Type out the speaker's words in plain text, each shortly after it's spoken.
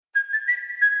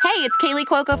Hey, it's Kaylee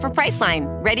Cuoco for Priceline.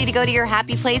 Ready to go to your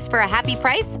happy place for a happy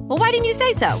price? Well, why didn't you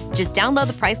say so? Just download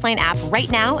the Priceline app right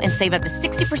now and save up to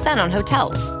 60% on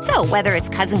hotels. So whether it's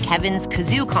Cousin Kevin's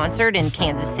Kazoo Concert in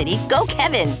Kansas City, go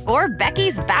Kevin, or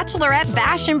Becky's Bachelorette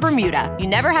Bash in Bermuda, you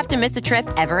never have to miss a trip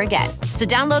ever again. So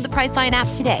download the Priceline app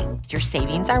today. Your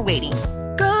savings are waiting.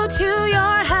 Go to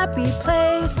your happy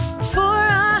place for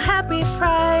a happy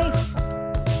price.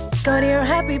 Go to your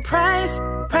happy price,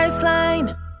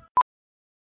 Priceline.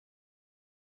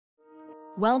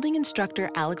 Welding instructor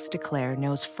Alex DeClaire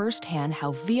knows firsthand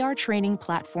how VR training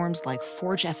platforms like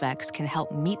ForgeFX can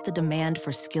help meet the demand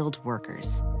for skilled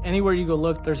workers. Anywhere you go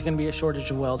look, there's going to be a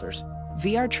shortage of welders.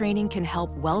 VR training can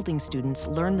help welding students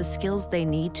learn the skills they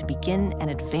need to begin and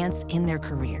advance in their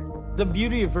career. The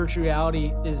beauty of virtual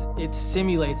reality is it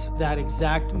simulates that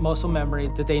exact muscle memory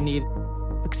that they need.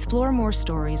 Explore more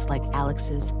stories like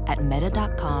Alex's at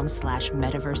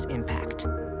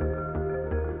meta.com/metaverseimpact.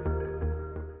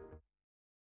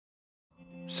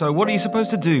 So what are you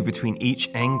supposed to do between each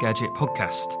Engadget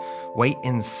podcast? Wait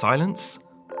in silence?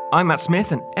 I'm Matt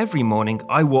Smith, and every morning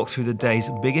I walk through the day's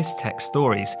biggest tech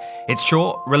stories. It's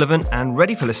short, relevant, and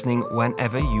ready for listening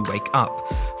whenever you wake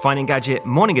up. Find Engadget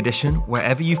Morning Edition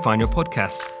wherever you find your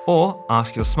podcasts, or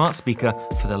ask your smart speaker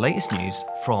for the latest news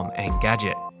from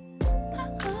Engadget.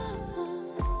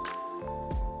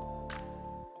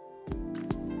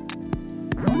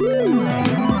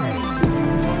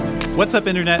 What's up,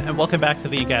 Internet, and welcome back to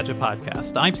the Engadget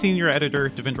podcast. I'm Senior Editor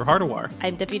Devindra Hardawar.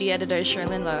 I'm Deputy Editor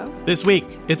Sherlyn Lowe. This week,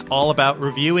 it's all about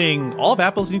reviewing all of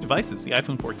Apple's new devices, the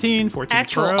iPhone 14, 14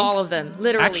 Pro. All of them,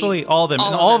 literally. Actually, all of them.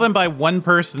 And all of them by one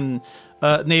person,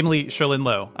 namely Sherlyn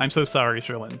Lowe. I'm so sorry,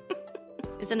 Sherlyn.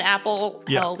 It's an Apple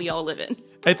hell we all live in.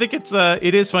 I think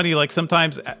it is funny, like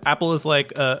sometimes Apple is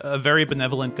like a very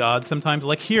benevolent god. Sometimes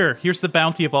like, here's the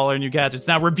bounty of all our new gadgets.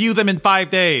 Now review them in 5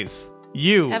 days.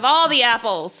 You have all the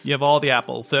apples. You have all the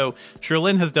apples. So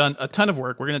Sherlyn has done a ton of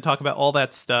work. We're going to talk about all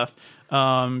that stuff.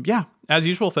 As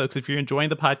usual, folks, if you're enjoying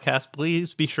the podcast,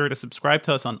 please be sure to subscribe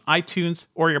to us on iTunes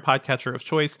or your podcatcher of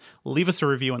choice. Leave us a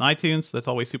review on iTunes. That's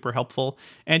always super helpful.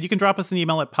 And you can drop us an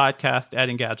email at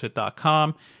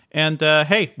podcast@engadget.com. And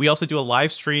hey, we also do a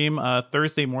live stream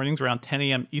Thursday mornings around 10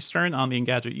 a.m. Eastern on the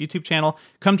Engadget YouTube channel.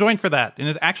 Come join for that. And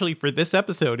it's actually for this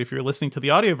episode, if you're listening to the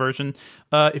audio version,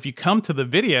 if you come to the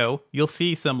video, you'll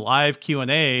see some live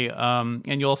Q&A, and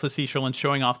you'll also see Sherlyn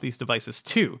showing off these devices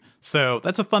too. So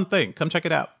that's a fun thing. Come check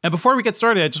it out. And before we get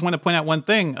started, I just want to point out one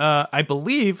thing. I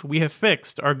believe we have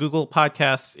fixed our Google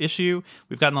Podcasts issue.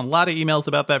 We've gotten a lot of emails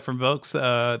about that from folks.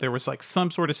 There was like some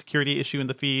sort of security issue in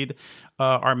the feed.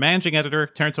 Our managing editor,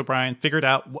 Terrence O'Brien, figured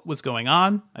out what was going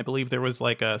on. I believe there was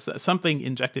like something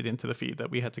injected into the feed that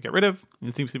we had to get rid of. And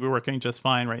it seems to be working just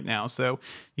fine right now. So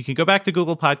you can go back to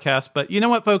Google Podcasts. But you know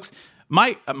what, folks?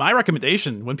 My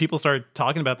recommendation when people started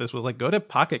talking about this was like, go to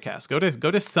Pocket Cast, go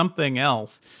to something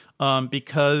else,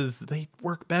 because they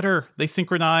work better. They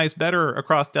synchronize better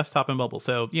across desktop and mobile.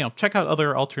 So, check out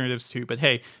other alternatives too. But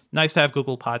hey, nice to have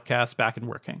Google Podcasts back and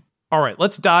working. All right,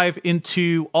 let's dive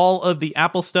into all of the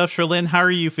Apple stuff. Sherlyn, how are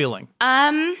you feeling?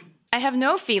 I have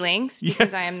no feelings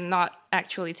because I am not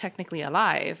actually technically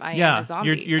alive. I am a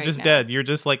zombie. You're just dead. You're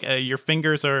just like your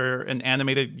fingers are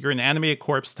you're an animated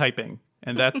corpse typing.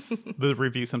 And that's the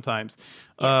review sometimes.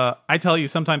 Yes. I tell you,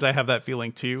 sometimes I have that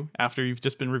feeling too. After you've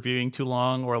just been reviewing too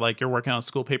long, or like you're working on a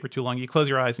school paper too long, you close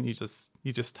your eyes and you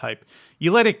just type.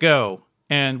 You let it go,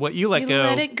 and what you let go.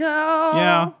 Let it go.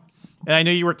 Yeah. And I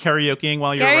know you were karaokeing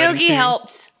while you were writing.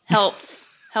 Karaoke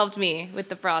helped me with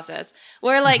the process.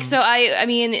 Where like, so I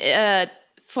mean,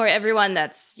 for everyone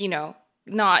that's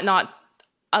not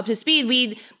up to speed,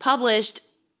 we published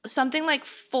something like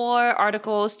 4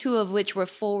 articles, 2 of which were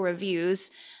full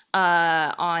reviews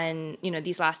on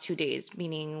these last 2 days,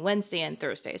 meaning Wednesday and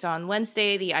Thursday. So on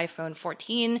Wednesday, the iPhone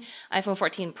 14, iPhone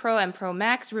 14 Pro and Pro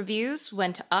Max reviews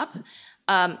went up.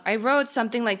 I wrote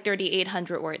something like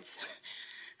 3,800 words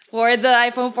for the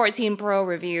iPhone 14 Pro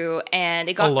review, and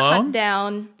it got cut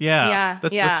down.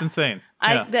 That's insane.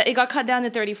 It got cut down to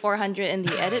 3,400 in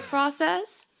the edit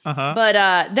process. But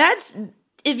that's,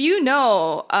 if you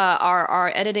know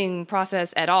our editing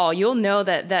process at all, you'll know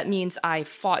that means I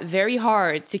fought very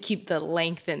hard to keep the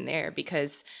length in there,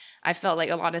 because I felt like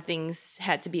a lot of things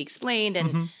had to be explained,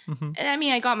 and I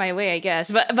mean, I got my way, I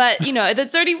guess. But the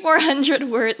 3,400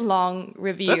 word long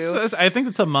review. I think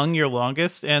it's among your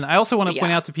longest. And I also want to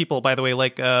point out to people, by the way,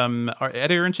 like our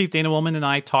editor-in-chief Dana Woolman and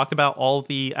I talked about all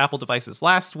the Apple devices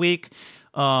last week.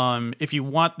 If you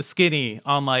want the skinny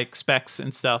on like specs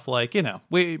and stuff, like,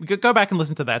 we go back and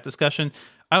listen to that discussion.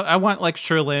 I want like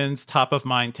Sherlin's top of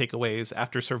mind takeaways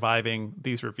after surviving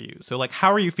these reviews. So like,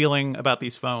 how are you feeling about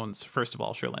these phones? First of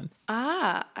all, Sherlin.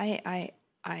 I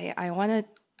want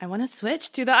to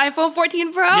switch to the iPhone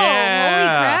 14 Pro.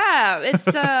 Yeah. Holy crap!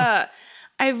 It's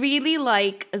I really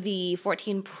like the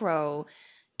 14 Pro.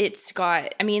 It's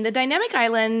got, I mean, the dynamic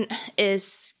island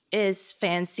is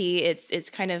fancy. It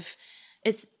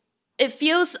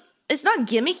feels, it's not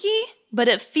gimmicky, but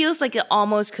it feels like it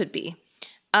almost could be.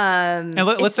 And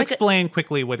let's like explain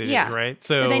quickly what it is, right?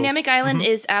 So the dynamic island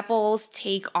is Apple's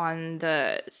take on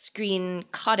the screen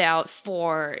cutout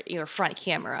for your front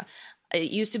camera.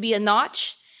 It used to be a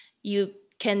notch. You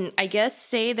can, I guess,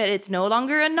 say that it's no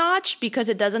longer a notch because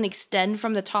it doesn't extend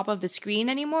from the top of the screen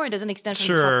anymore. It doesn't extend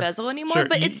from the top bezel anymore.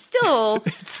 But it's still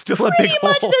pretty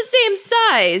much the same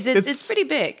size. It's pretty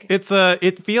big.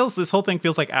 This whole thing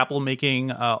feels like Apple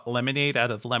making lemonade out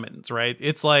of lemons, right?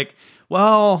 It's like,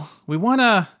 well, we want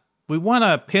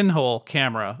a pinhole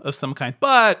camera of some kind,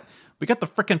 but we got the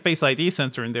frickin' Face ID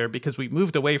sensor in there because we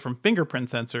moved away from fingerprint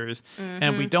sensors,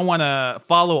 and we don't want to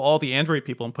follow all the Android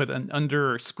people and put an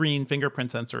under-screen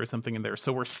fingerprint sensor or something in there.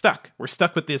 So we're stuck. We're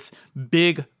stuck with this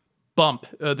big bump,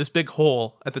 this big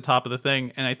hole at the top of the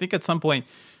thing. And I think at some point,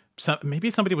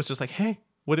 maybe somebody was just like, hey,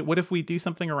 what if we do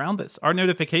something around this? Our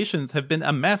notifications have been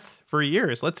a mess for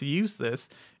years. Let's use this.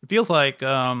 It feels like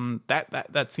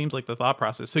that seems like the thought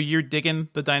process. So you're digging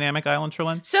the dynamic island,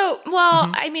 Sherlin? So,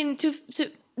 well, I mean,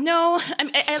 no,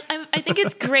 I think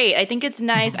it's great. I think it's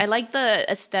nice. I like the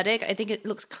aesthetic. I think it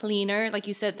looks cleaner, like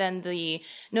you said, than the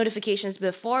notifications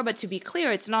before. But to be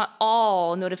clear, it's not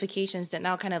all notifications that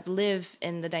now kind of live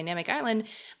in the dynamic island.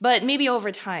 But maybe over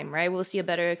time, right, we'll see a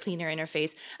better, cleaner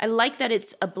interface. I like that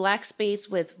it's a black space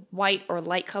with white or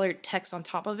light colored text on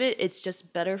top of it. It's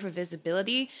just better for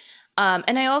visibility.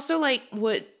 And I also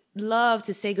would love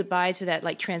to say goodbye to that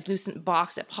like translucent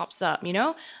box that pops up,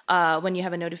 when you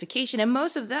have a notification. And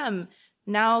most of them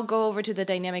now go over to the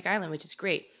dynamic island, which is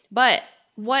great. But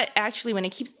what actually, when I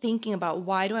keep thinking about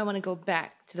why do I want to go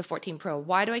back to the 14 Pro?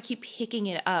 Why do I keep picking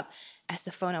it up as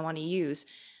the phone I want to use?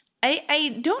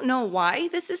 I don't know why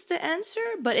this is the answer,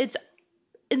 but it's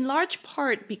in large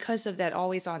part because of that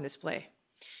always on display.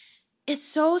 It's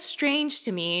so strange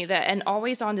to me that an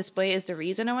always on display is the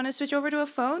reason I want to switch over to a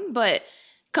phone, but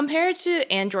compared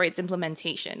to Android's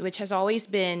implementation, which has always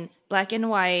been black and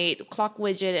white, clock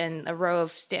widget, and a row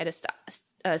of status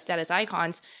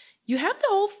icons, you have the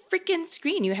whole freaking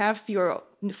screen. You have your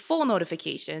full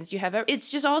notifications.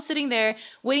 It's just all sitting there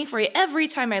waiting for you. Every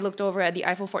time I looked over at the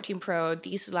iPhone 14 Pro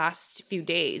these last few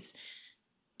days,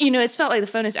 it's felt like the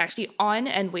phone is actually on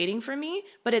and waiting for me,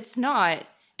 but it's not.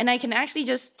 And I can actually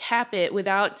just tap it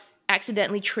without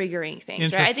accidentally triggering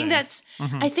things, right? I think that's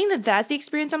the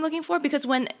experience I'm looking for, because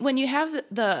when you have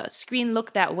the screen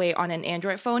look that way on an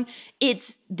Android phone,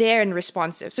 it's there and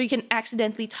responsive. So you can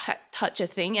accidentally touch a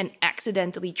thing and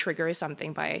accidentally trigger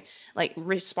something by like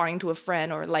responding to a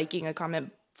friend or liking a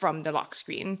comment from the lock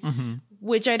screen,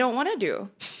 which I don't want to do.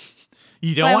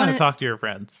 You don't want to talk to your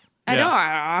friends. I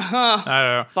don't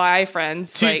know. Bye,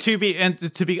 friends. I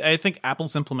think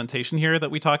Apple's implementation here that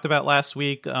we talked about last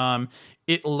week,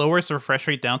 it lowers the refresh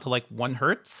rate down to like 1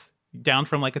 hertz, down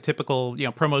from like a typical,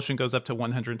 ProMotion goes up to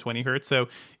 120 hertz. So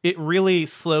it really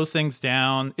slows things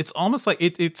down. It's almost like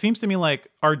it seems to me like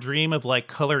our dream of like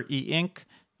color e-ink,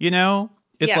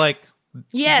 It's like,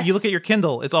 yes, you look at your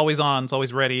Kindle, it's always on, it's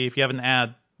always ready. If you have an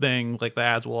ad thing, like the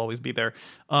ads will always be there.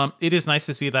 It is nice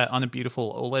to see that on a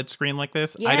beautiful OLED screen like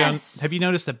this. Yes. Have you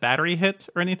noticed a battery hit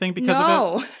or anything because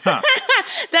of it? Huh.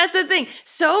 That's the thing.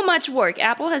 So much work.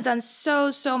 Apple has done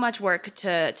so much work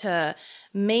to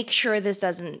make sure this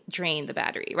doesn't drain the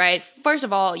battery, right? First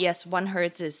of all, yes, 1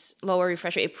 hertz is lower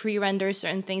refresh rate. It pre-renders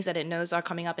certain things that it knows are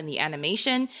coming up in the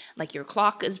animation. Like your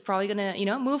clock is probably going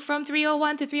to, move from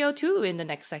 301 to 302 in the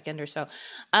next second or so.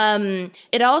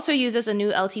 It also uses a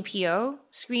new LTPO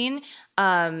screen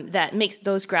that makes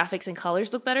those graphics and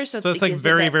colors look better. So it's like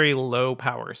very low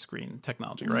power screen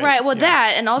technology, right? Right. Well,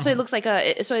 that, and also it looks like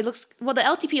the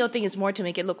LTPO thing is more to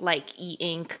make it look like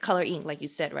e-ink, color ink, like you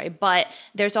said, right? But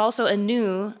there's also a new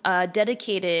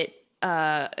dedicated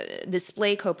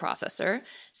display coprocessor,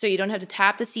 so you don't have to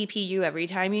tap the CPU every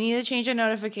time you need to change a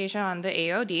notification on the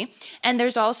AOD. And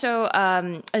there's also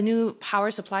a new power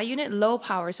supply unit, low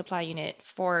power supply unit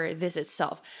for this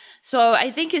itself. So I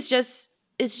think it's just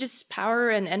power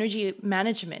and energy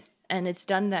management, and it's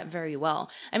done that very well.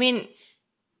 I mean,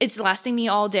 it's lasting me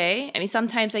all day. I mean,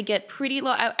 sometimes I get pretty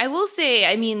low. I will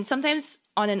say, I mean, sometimes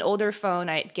on an older phone,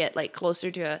 I'd get like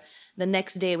closer to the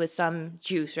next day with some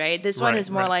juice, right? This one is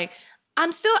more like,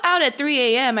 I'm still out at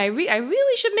 3 a.m. I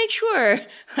really should make sure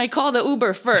I call the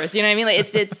Uber first. You know what I mean? Like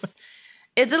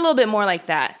It's a little bit more like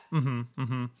that.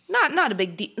 Mm-hmm. Not a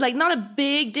big not a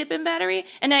big dip in battery.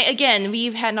 And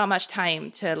we've had not much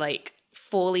time to like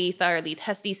fully thoroughly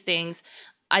test these things.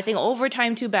 I think over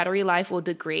time too, battery life will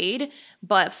degrade.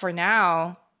 But for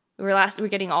now, we're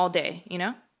getting all day, you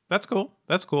know? That's cool.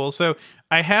 That's cool. So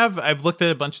I've looked at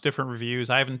a bunch of different reviews.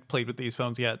 I haven't played with these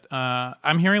phones yet.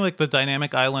 I'm hearing like the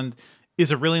dynamic island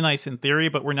is a really nice in theory,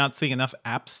 but we're not seeing enough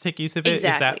apps take use of it.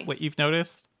 Exactly. Is that what you've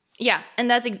noticed? Yeah, and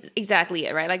that's exactly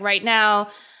it, right? Like right now,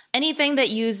 anything that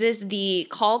uses the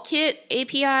Call Kit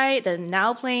API, the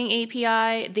Now Playing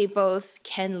API, they both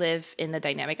can live in the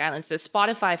dynamic island. So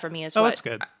Spotify for me is that's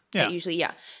good. Yeah. Usually,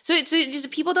 yeah. So it's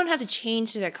just people don't have to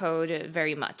change their code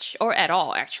very much or at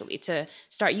all, actually, to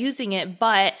start using it.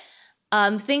 But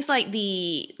things like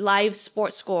the live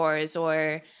sports scores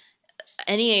or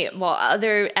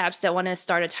other apps that want to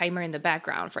start a timer in the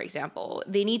background, for example,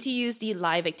 they need to use the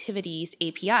Live Activities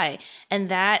API, and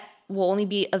that will only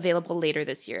be available later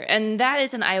this year. And that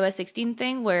is an iOS 16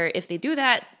 thing where if they do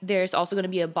that, there's also going to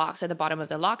be a box at the bottom of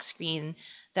the lock screen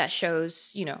that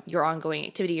shows, your ongoing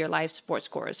activity, your live sports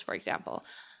scores, for example.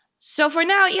 So for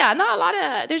now, yeah,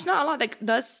 there's not a lot that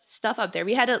does stuff up there.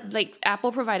 We had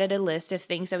Apple provided a list of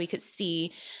things that we could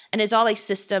see, and it's all like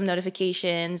system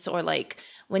notifications or like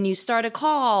when you start a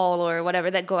call or whatever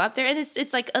that go up there. And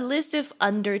it's like a list of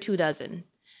under 24.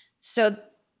 So,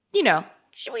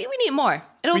 we need more.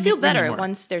 It'll feel better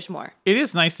once there's more. It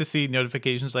is nice to see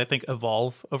notifications, I think,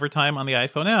 evolve over time on the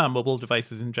iPhone and on mobile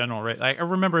devices in general, right? I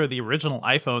remember the original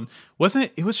iPhone,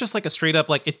 it was just like a straight up,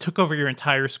 like it took over your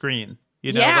entire screen.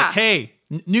 Like, hey,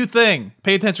 new thing,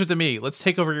 pay attention to me. Let's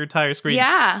take over your entire screen.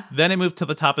 Yeah. Then it moved to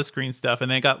the top of screen stuff, and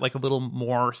then it got like a little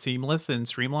more seamless and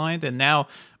streamlined. And now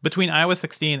between iOS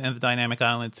 16 and the dynamic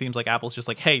island, it seems like Apple's just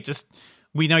like, hey,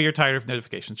 we know you're tired of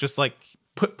notifications. Just like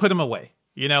put them away.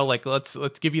 Like let's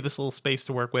give you this little space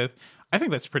to work with. I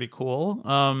think that's pretty cool.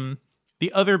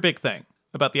 The other big thing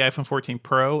about the iPhone 14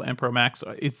 Pro and Pro Max,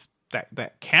 it's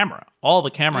that camera, all the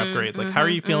camera upgrades. Like, how are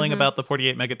you feeling about the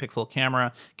 48 megapixel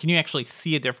camera? Can you actually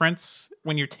see a difference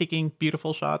when you're taking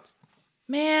beautiful shots?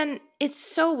 Man, it's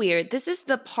so weird. This is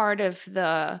the part of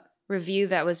the review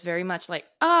that was very much like,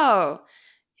 oh,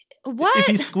 what? If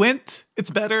you squint, it's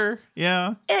better.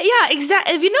 Yeah. Yeah,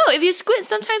 exactly. If you squint,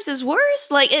 sometimes it's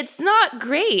worse. Like, it's not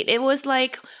great. It was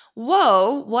like,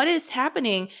 whoa, what is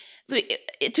happening?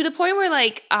 To the point where,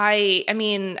 like, I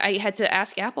had to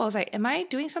ask Apple. I was like, am I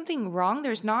doing something wrong?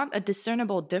 There's not a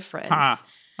discernible difference.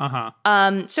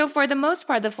 So for the most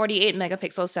part, the 48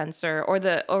 megapixel sensor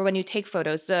or when you take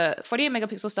photos, the 48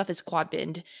 megapixel stuff is quad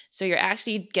binned. So you're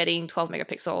actually getting 12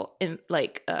 megapixel in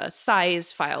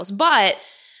size files. But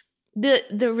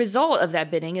the result of that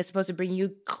binning is supposed to bring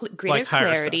you greater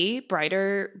clarity,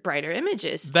 brighter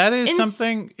images. That is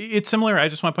something. It's similar. I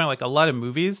just want to point out, like, a lot of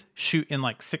movies shoot in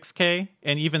like 6K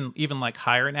and even like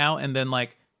higher now, and then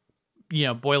like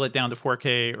boil it down to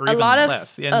 4K or even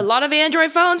less. A lot of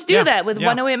Android phones do that with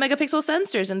 108 megapixel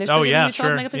sensors, and they're still giving you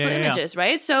 12 megapixel images,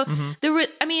 right? So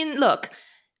look.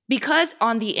 Because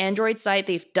on the Android side,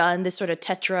 they've done this sort of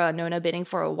Tetra Nona bidding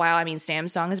for a while. I mean,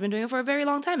 Samsung has been doing it for a very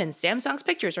long time, and Samsung's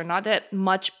pictures are not that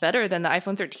much better than the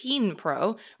iPhone 13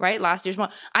 Pro, right? Last year's one.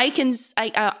 I'm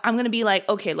going to be like,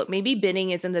 okay, look, maybe bidding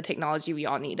isn't the technology we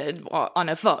all needed on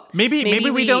a phone. Maybe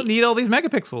we don't need all these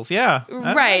megapixels. Yeah.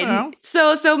 Right.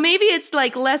 So maybe it's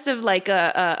like less of like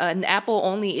an Apple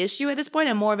only issue at this point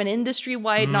and more of an industry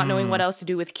wide, not knowing what else to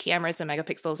do with cameras and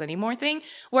megapixels anymore thing,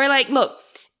 where like, look,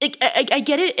 I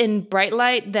get it in bright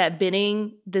light that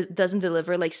binning doesn't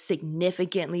deliver like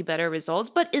significantly better results,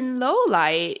 but in low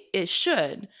light, it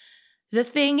should. The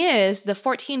thing is, the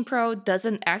 14 Pro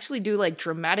doesn't actually do like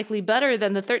dramatically better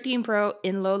than the 13 Pro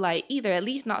in low light either, at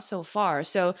least not so far.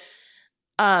 So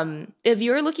if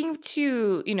you're looking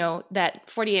to, that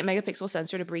 48 megapixel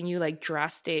sensor to bring you like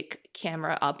drastic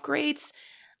camera upgrades,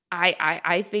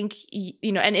 I think,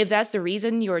 and if that's the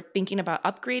reason you're thinking about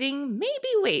upgrading,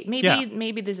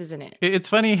 maybe this isn't it. It's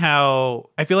funny how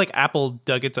I feel like Apple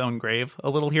dug its own grave a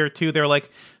little here too. They're like,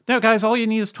 no, guys, all you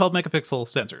need is 12 megapixel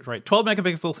sensors, right? 12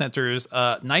 megapixel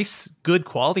sensors, nice, good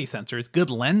quality sensors, good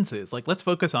lenses. Like, let's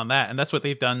focus on that. And that's what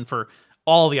they've done for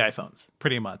all the iPhones,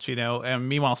 pretty much, and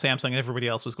meanwhile, Samsung and everybody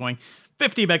else was going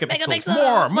 50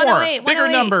 megapixels, more, bigger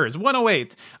numbers,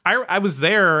 108. I was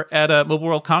there at a Mobile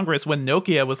World Congress when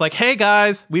Nokia was like, hey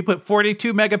guys, we put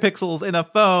 42 megapixels in a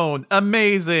phone,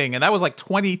 amazing. And that was like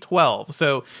 2012.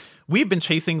 So we've been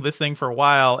chasing this thing for a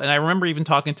while. And I remember even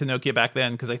talking to Nokia back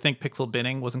then, because I think pixel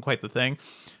binning wasn't quite the thing.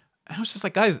 I was just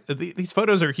like, guys, these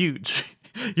photos are huge.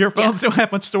 Your phones don't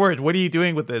have much storage. What are you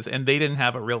doing with this? And they didn't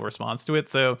have a real response to it.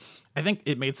 So I think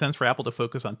it made sense for Apple to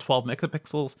focus on 12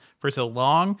 megapixels for so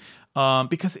long,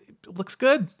 because it looks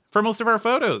good for most of our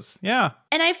photos. Yeah.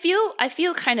 And I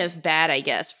feel kind of bad, I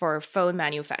guess, for phone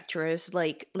manufacturers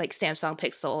like Samsung,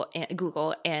 Pixel, and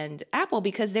Google and Apple,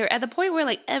 because they're at the point where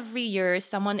like every year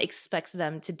someone expects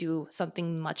them to do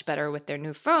something much better with their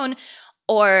new phone,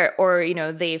 or you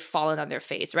know, they've fallen on their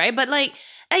face, right? But like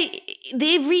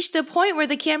they've reached a point where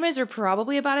the cameras are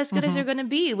probably about as good as they're going to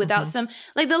be without some,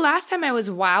 like the last time I was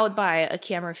wowed by a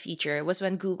camera feature was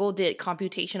when Google did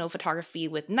computational photography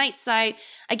with night sight.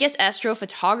 I guess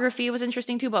astrophotography was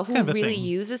interesting too, but who Kind of a really thing.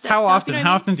 uses that How stuff? often? You know what How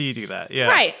I mean? often do you do that? Yeah.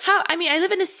 Right. I mean, I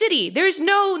live in a city. There's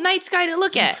no night sky to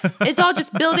look at. It's all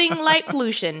just building light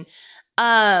pollution.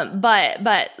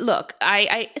 But look,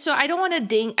 so I don't want to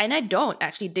ding, and I don't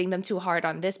actually ding them too hard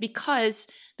on this because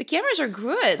the cameras are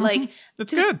good. Like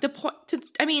It's good. The point.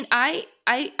 I mean, I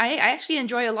actually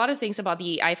enjoy a lot of things about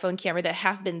the iPhone camera that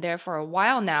have been there for a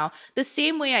while now. The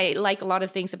same way I like a lot of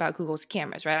things about Google's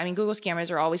cameras, right? I mean, Google's cameras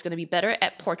are always going to be better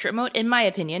at portrait mode, in my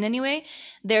opinion. Anyway,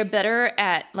 they're better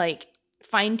at like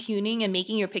fine tuning and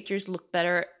making your pictures look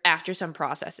better after some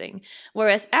processing,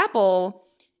 whereas Apple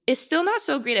is still not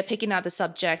so great at picking out the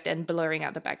subject and blurring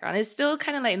out the background. It's still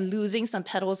kind of like losing some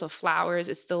petals of flowers.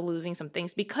 It's still losing some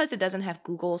things because it doesn't have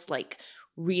Google's like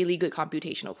really good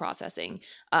computational processing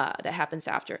that happens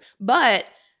after. But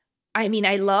I mean,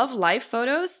 I love live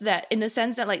photos, that in the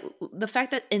sense that like the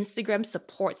fact that Instagram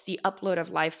supports the upload of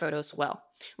live photos well,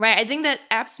 right? I think that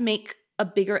apps make a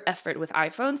bigger effort with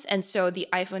iPhones. And so the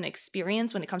iPhone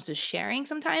experience when it comes to sharing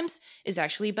sometimes is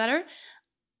actually better.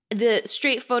 The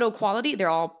straight photo quality, they're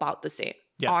all about the same.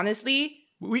 Yeah. Honestly,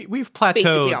 We've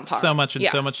basically on plateaued par. so much in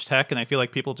Yeah. so much tech, and I feel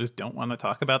like people just don't want to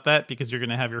talk about that because you're going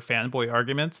to have your fanboy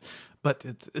arguments. But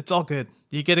it's all good.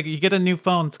 You get a new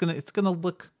phone. It's gonna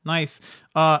look nice.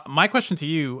 My question to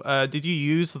you: did you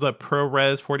use the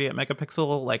ProRes 48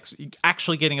 megapixel, like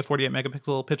actually getting a 48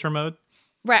 megapixel picture mode?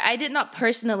 right. I did not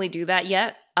personally do that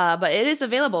yet, but it is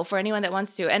available for anyone that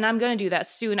wants to. And I'm going to do that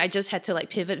soon. I just had to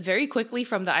like pivot very quickly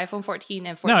from the iPhone 14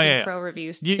 and 14 Pro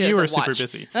reviews to You were the super watch.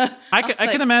 busy. I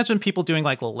can imagine people doing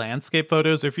like landscape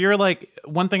photos. If you're like,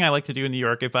 one thing I like to do in New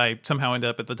York, if I somehow end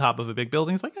up at the top of a big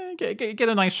building, is like get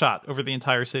a nice shot over the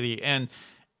entire city. And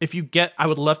if you I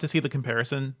would love to see the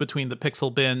comparison between the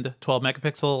pixel binned 12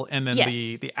 megapixel and then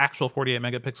Yes. the actual 48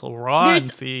 megapixel raw and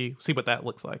see what that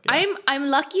looks like. Yeah. I'm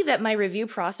lucky that my review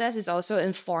process is also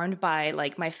informed by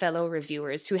like my fellow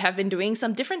reviewers who have been doing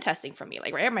some different testing from me.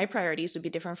 Like, right, my priorities would be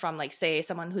different from like, say,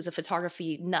 someone who's a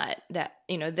photography nut, that,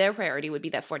 you know, their priority would be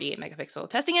that 48 megapixel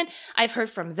testing. And I've heard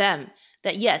from them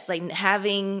that yes, like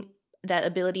having that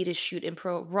ability to shoot in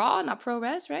ProRAW, not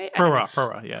ProRes, right?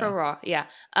 ProRAW, yeah. ProRAW,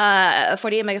 yeah.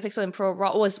 48 megapixel in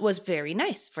ProRAW was very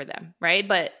nice for them, right?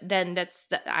 But then it's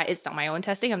not my own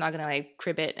testing. I'm not gonna like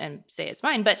crib it and say it's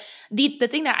mine. But the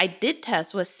thing that I did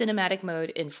test was cinematic mode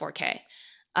in 4K.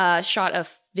 Shot a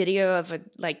video of a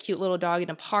like cute little dog in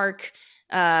a park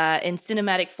in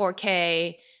cinematic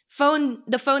 4K.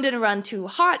 The phone didn't run too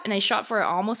hot, and I shot for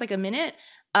almost like a minute.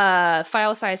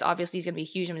 File size obviously is gonna be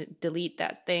huge. I'm gonna delete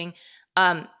that thing.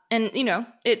 And you know,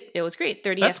 it was great.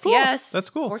 30 That's FPS. cool. That's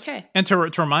cool. 4K. And to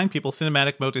remind people,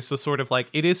 cinematic mode is sort of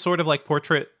like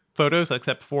portrait photos,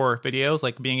 except for videos,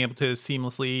 like being able to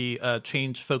seamlessly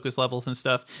change focus levels and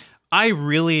stuff. I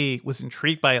really was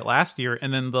intrigued by it last year,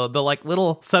 and then the like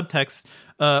little subtext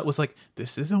was like,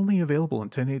 this is only available in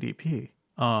 1080p.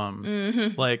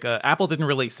 Like Apple didn't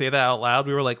really say that out loud.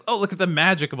 We were like, oh, look at the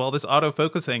magic of all this auto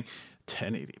focusing.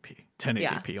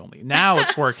 1080p only. Now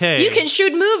it's 4K. You can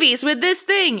shoot movies with this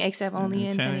thing, except only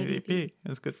in 1080p.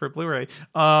 It's good for Blu-ray.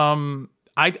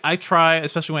 I try,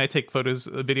 especially when I take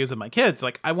videos of my kids,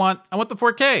 like I want the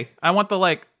 4K. I want the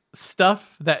like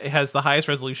stuff that has the highest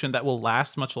resolution that will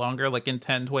last much longer, like in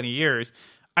 10, 20 years.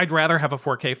 I'd rather have a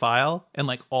 4K file and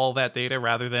like all that data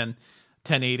rather than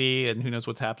 1080 and who knows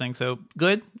what's happening. So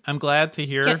good. I'm glad to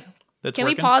hear that's Can working.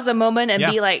 we pause a moment and Yeah.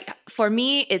 be like, for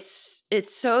me, it's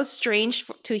so strange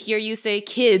to hear you say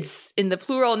kids in the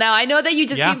plural. Now, I know that you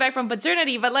just came back from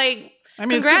paternity, but like, I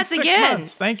mean, congrats it's been 6 again.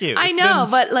 months. Thank you. I It's know,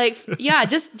 been- but like, yeah,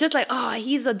 just like, oh,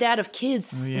 he's a dad of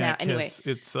kids Yeah, now. Anyway, kids.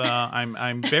 It's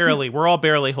we're all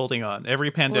barely holding on.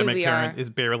 Every pandemic we parent are. is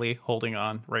barely holding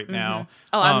on right now.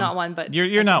 Oh, I'm not one, but I you're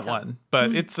can not tell. one.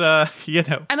 But it's you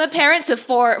know, I'm a parent to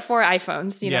four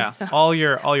iPhones. You know, yeah, so. all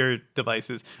your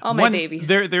devices. All my babies.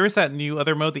 There is that new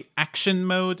other mode, the action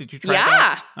mode. Did you try Yeah.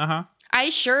 that? Uh-huh. I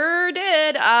sure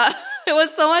did. It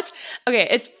was so much. Okay,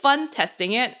 it's fun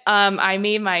testing it. I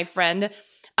made my friend.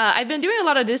 I've been doing a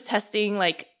lot of this testing,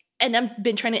 like and I've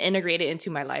been trying to integrate it into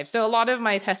my life. So a lot of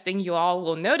my testing, you all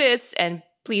will notice, and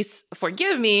please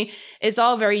forgive me, it's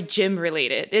all very gym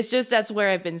related. It's just that's where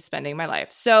I've been spending my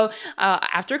life. So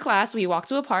after class, we walked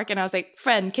to a park, and I was like,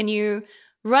 friend, can you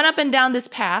run up and down this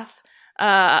path?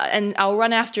 And I'll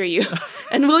run after you,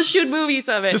 and we'll shoot movies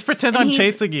of it. Just pretend I'm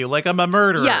chasing you like I'm a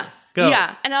murderer. Yeah. Go.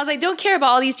 Yeah. And I was like, don't care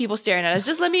about all these people staring at us.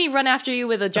 Just let me run after you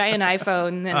with a giant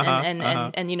iPhone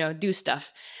and you know, do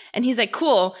stuff. And he's like,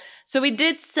 cool. So we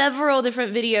did several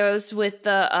different videos with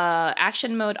the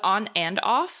action mode on and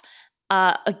off.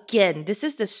 Again, this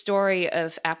is the story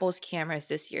of Apple's cameras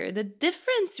this year. The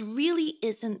difference really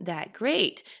isn't that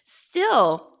great.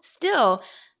 Still,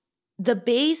 the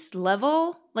base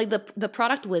level, like the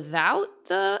product without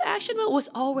the action mode was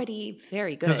already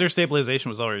very good. Because their stabilization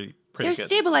was already pretty Their good.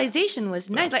 stabilization was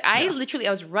nice. Like I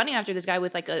was running after this guy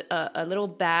with like a little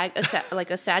bag,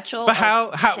 like a satchel. But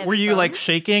how were you like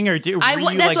shaking or were you that's like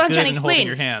what I'm good trying to in holding explain.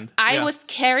 your hand? I was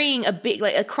carrying a big,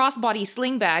 like a crossbody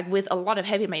sling bag with a lot of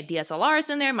heavy. My DSLRs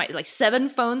in there, my like 7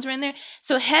 phones were in there,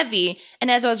 so heavy. And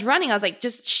as I was running, I was like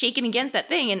just shaking against that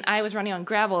thing, and I was running on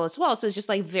gravel as well, so it's just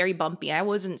like very bumpy. I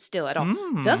wasn't still at all.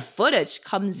 The footage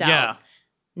comes out.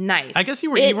 Nice. I guess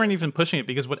you weren't even pushing it,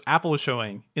 because what Apple was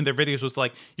showing in their videos was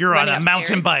like, you're on a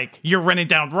mountain bike, you're running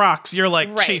down rocks, you're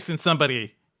like chasing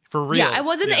somebody for real. Yeah, I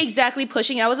wasn't exactly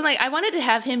pushing. I wasn't like, I wanted to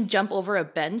have him jump over a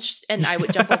bench, and I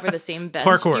would jump over the same bench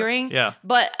Parkour. Yeah.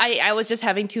 But I was just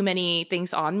having too many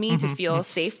things on me to feel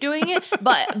safe doing it.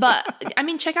 But I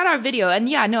mean, check out our video. And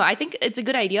yeah, no, I think it's a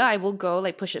good idea. I will go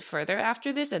like push it further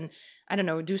after this, and I don't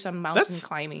know, do some mountain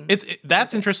climbing.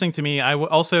 That's interesting to me. I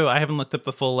haven't looked up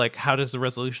the full, like, how does the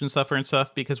resolution suffer and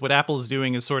stuff, because what Apple is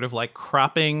doing is sort of like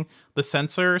cropping the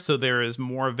sensor, so there is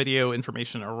more video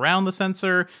information around the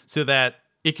sensor so that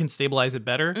it can stabilize it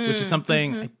better, which is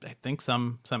something I think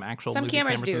some actual movie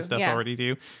cameras and stuff already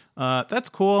do. That's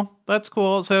cool.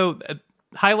 So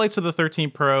highlights of the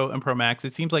 13 Pro and Pro Max.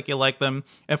 It seems like you like them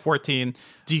at 14.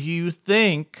 Do you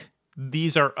think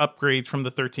these are upgrades from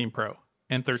the 13 Pro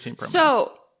and 13 Pro Max?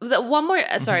 So one more,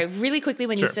 sorry, really quickly,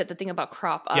 when you said the thing about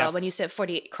crop, when you said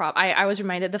 48 crop, I was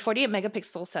reminded the 48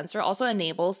 megapixel sensor also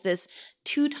enables this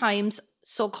 2 times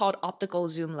so-called optical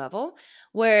zoom level,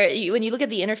 where when you look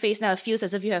at the interface now, it feels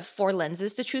as if you have 4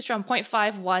 lenses to choose from.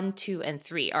 0.5, 1, 2, and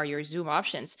 3 are your zoom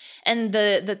options. And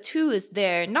the 2 is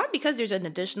there, not because there's an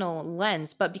additional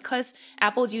lens, but because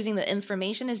Apple's using the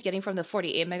information is getting from the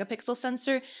 48 megapixel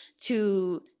sensor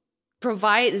to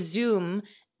provide zoom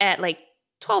at like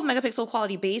 12 megapixel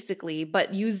quality basically,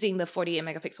 but using the 48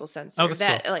 megapixel sensor.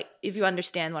 That cool. Like, if you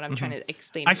understand what I'm trying to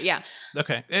explain.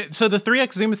 Okay. So the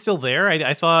 3x zoom is still there.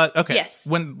 I thought, okay. Yes.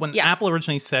 When Apple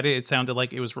originally said it sounded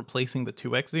like it was replacing the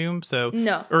 2x zoom. So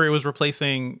no. Or it was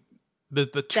replacing the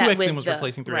 2x zoom was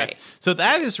replacing 3x. Right. So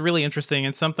that is really interesting,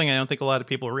 and something I don't think a lot of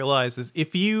people realize is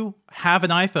if you have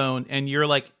an iPhone and you're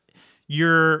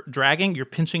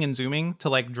pinching and zooming to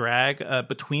like drag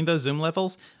between those zoom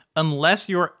levels, unless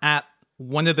you're at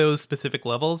one of those specific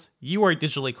levels, you are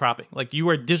digitally cropping. Like, you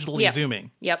are digitally zooming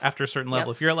after a certain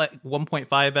level. If you're at like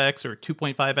 1.5x or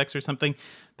 2.5x or something,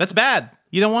 that's bad.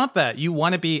 You don't want that. You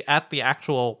want to be at the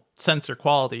actual sensor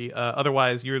quality.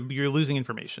 Otherwise, you're losing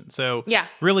information. So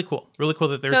really cool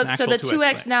that there's an actual 2x. So the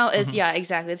 2x now is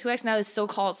exactly. The 2x now is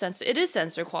so-called sensor. It is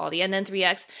sensor quality, and then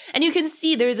 3x, and you can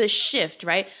see there's a shift,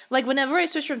 right? Like whenever I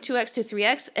switch from 2x to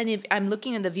 3x, and if I'm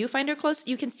looking in the viewfinder close,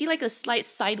 you can see like a slight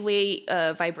sideways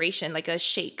vibration, like a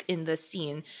shake in the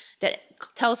scene that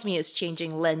tells me it's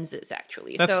changing lenses.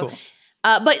 Actually, that's cool.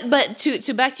 But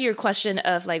to back to your question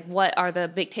of like what are the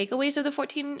big takeaways of the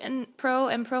 14 and Pro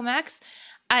Max.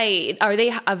 Are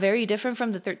they very different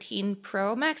from the 13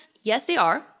 Pro Max? Yes, they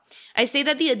are. I say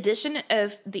that the addition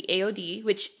of the AOD,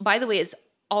 which by the way is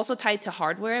also tied to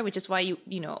hardware, which is why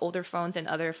you know older phones and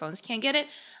other phones can't get it.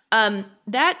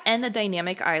 That and the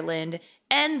dynamic island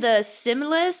and the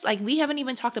SIM-less, like we haven't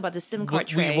even talked about the SIM card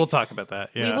tray. We'll talk about that.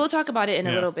 Yeah. We will talk about it in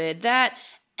a little bit. That,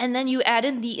 and then you add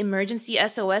in the emergency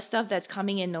SOS stuff that's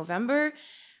coming in November.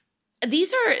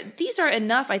 These are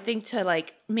enough, I think, to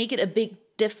like make it a big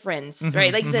difference,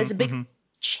 right? Like there's a big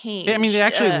change. I mean, it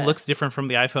actually looks different from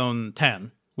the iPhone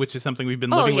 10, which is something we've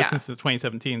been living with since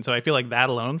 2017. So I feel like that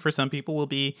alone for some people will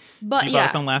be, but you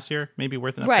bought iPhone last year, maybe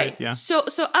worth an upgrade. Yeah. So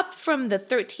up from the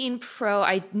 13 Pro,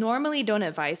 I normally don't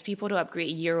advise people to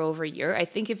upgrade year over year. I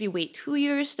think if you wait 2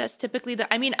 years, that's typically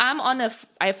I'm on a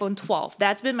iPhone 12.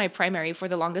 That's been my primary for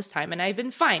the longest time, and I've been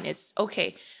fine. It's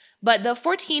okay. But the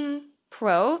 14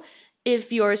 Pro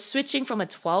if you're switching from a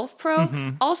 12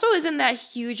 Pro, also isn't that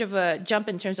huge of a jump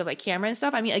in terms of like camera and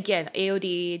stuff. I mean, again,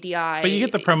 AOD, DI. But you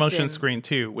get the promotion screen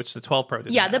too, which the 12 Pro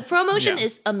didn't have. The promotion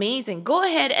is amazing. Go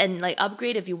ahead and like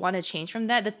upgrade if you want to change from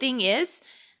that. The thing is,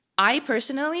 I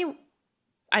personally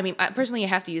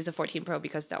have to use the 14 Pro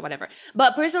because that whatever.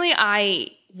 But personally, I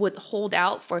would hold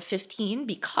out for 15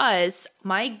 because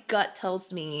my gut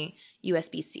tells me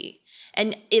USB-C.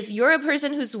 And if you're a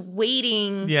person who's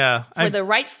waiting for the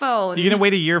right phone... You're going to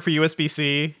wait a year for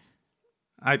USB-C?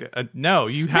 No,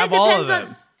 you have all of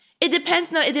them. It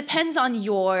depends. No, it depends on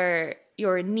your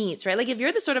needs, right? Like if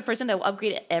you're the sort of person that will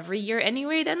upgrade it every year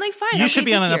anyway, then like fine. You should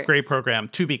be on an upgrade program,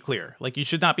 to be clear. Like you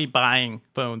should not be buying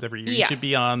phones every year. You should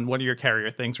be on one of your carrier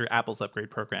things or Apple's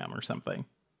upgrade program or something.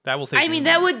 That will save you money.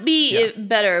 That would be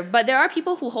better, but there are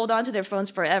people who hold on to their phones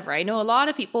forever. I know a lot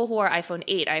of people who are iPhone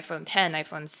 8, iPhone 10,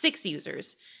 iPhone 6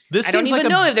 users. I don't even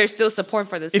know if there's still support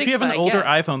for the 6. If you have an older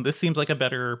iPhone, this seems like a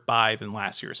better buy than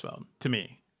last year's phone, to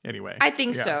me. Anyway, I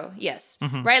think so. Yes,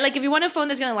 right. Like if you want a phone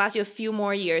that's going to last you a few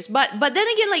more years, but then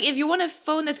again, like if you want a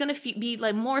phone that's going to be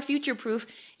like more future proof,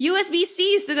 USB-C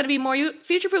is still going to be more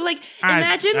future proof. Like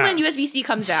imagine when USB-C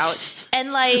comes out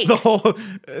and like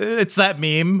it's that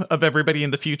meme of everybody in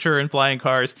the future and flying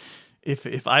cars. If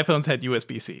iPhones had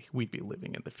USB-C, we'd be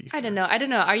living in the future. I don't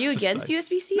know. Are you against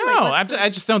USB-C? No,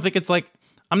 I just don't think it's like.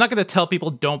 I'm not going to tell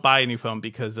people don't buy a new phone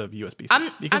because of USB-C.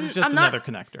 Because it's just another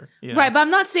connector. You know? Right, but I'm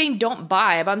not saying don't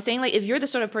buy. But I'm saying like if you're the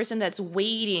sort of person that's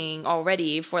waiting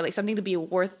already for like something to be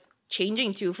worth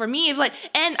changing to. For me,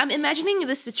 and I'm imagining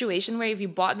this situation where if you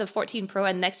bought the 14 Pro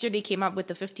and next year they came up with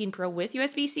the 15 Pro with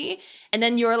USB-C, and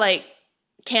then you're like,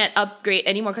 can't upgrade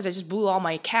anymore because I just blew all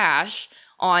my cash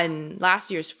on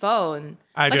last year's phone.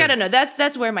 I don't know.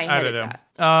 That's where my head is at.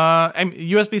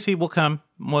 USB-C will come.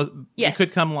 It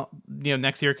could come,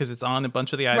 next year because it's on a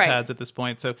bunch of the iPads at this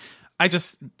point. So I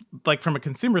just like from a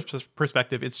consumer's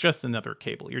perspective, it's just another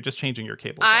cable. You're just changing your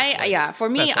cable. For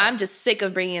me, I'm just sick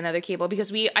of bringing another cable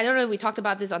because I don't know if we talked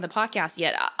about this on the podcast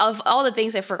yet. Of all the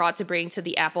things I forgot to bring to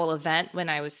the Apple event when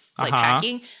I was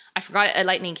packing, I forgot a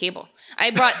lightning cable.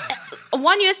 I brought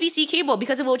one USB-C cable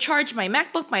because it will charge my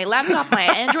MacBook, my laptop, my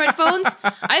Android phones.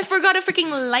 I forgot a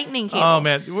freaking lightning cable. Oh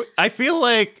man, I feel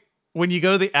like when you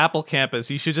go to the Apple campus,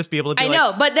 you should just be able to be I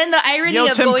know, but then the irony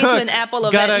of Tim going Cook, to an Apple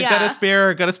event. Got a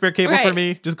spare cable for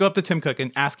me? Just go up to Tim Cook and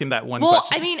ask him that one question. Well,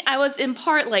 I mean, I was in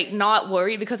part like not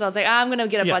worried because I was like, I'm going to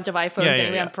get a bunch of iPhones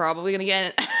anyway. I'm probably going to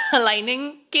get a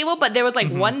lightning cable. But there was like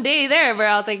one day there where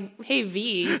I was like, hey,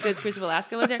 V, because Chris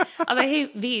Velasco was there. I was like, hey,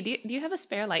 V, do you have a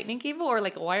spare lightning cable or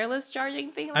like a wireless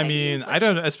charging thing? I mean, I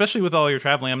don't know, especially with all your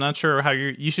traveling. I'm not sure how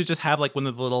you should just have like one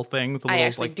of the little things,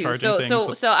 charging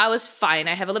things. So I was fine.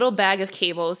 I have a little bag of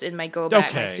cables in my go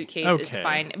bag. My suitcase is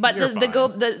fine. But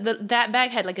that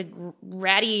bag had like a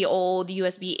ratty old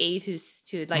USB A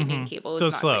to lightning cable. So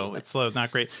slow. It's slow,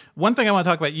 not great. One thing I want to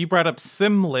talk about, you brought up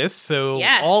SIM-less. So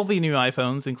all the new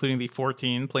iPhones, including the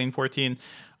 14, plain 14,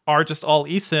 are just all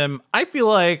eSIM. I feel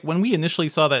like when we initially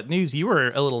saw that news, you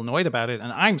were a little annoyed about it,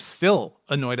 and I'm still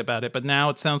annoyed about it. But now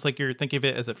it sounds like you're thinking of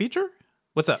it as a feature?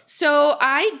 What's up? So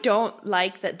I don't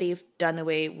like that they've done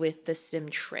away with the SIM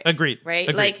tray. Agreed. Right?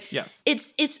 Agreed. Like, yes.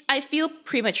 I feel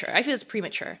premature. I feel it's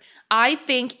premature. I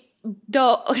think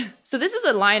so this is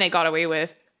a line I got away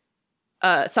with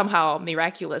somehow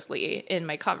miraculously in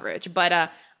my coverage.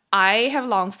 But I have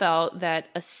long felt that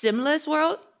a SIM-less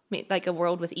world, like a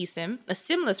world with eSIM, a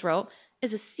SIM-less world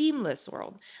is a seamless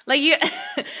world. Like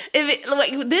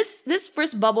this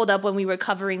first bubbled up when we were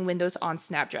covering Windows on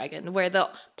Snapdragon, where the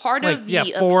part of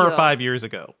the 4 or 5 years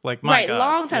ago, like my God,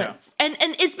 long time, and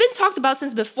it's been talked about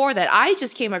since before that. I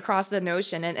just came across the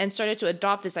notion and started to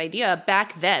adopt this idea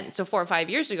back then, so 4 or 5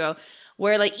 years ago,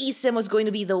 where like eSIM was going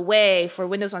to be the way for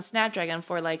Windows on Snapdragon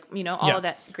for like all of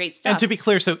that great stuff. And to be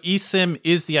clear, so eSIM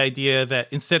is the idea that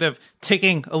instead of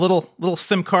taking a little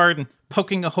SIM card and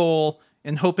poking a hole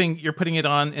and hoping you're putting it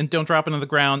on and don't drop it on the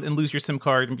ground and lose your SIM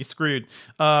card and be screwed.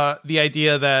 The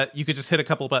idea that you could just hit a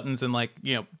couple buttons and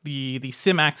the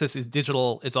SIM access is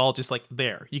digital. It's all just like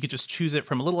there. You could just choose it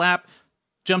from a little app,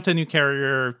 jump to a new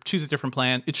carrier, choose a different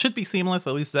plan. It should be seamless.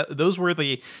 At least those were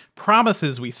the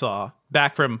promises we saw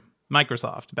back from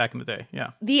Microsoft back in the day.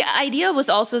 Yeah. The idea was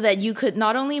also that you could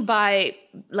not only buy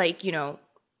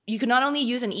you could not only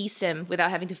use an eSIM without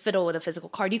having to fiddle with a physical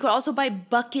card. You could also buy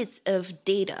buckets of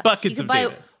data. You could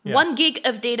buy 1 gig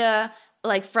of data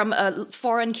like from a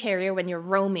foreign carrier when you're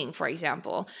roaming, for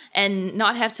example, and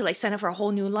not have to like sign up for a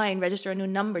whole new line, register a new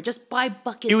number. Just buy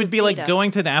buckets. It would be like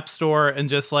going to an app store and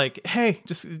just like, hey,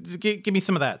 just give me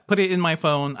some of that. Put it in my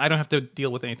phone. I don't have to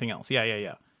deal with anything else.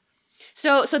 Yeah.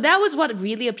 So that was what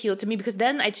really appealed to me, because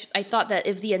then I thought that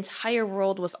if the entire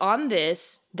world was on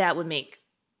this, that would make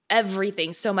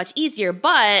everything so much easier.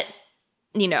 But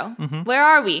where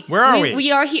are we? Where are we?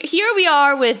 We are here we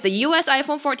are with the US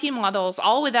iPhone 14 models,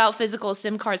 all without physical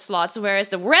SIM card slots, whereas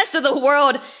the rest of the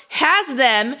world has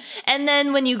them. And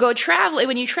then when you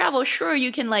travel, sure,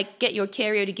 you can like get your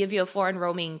carrier to give you a foreign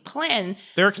roaming plan.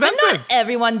 They're expensive. But not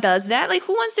everyone does that. Like,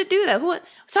 who wants to do that?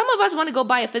 Some of us want to go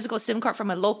buy a physical SIM card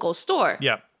from a local store.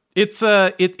 Yeah. It's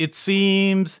it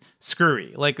seems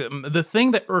screwy. Like, the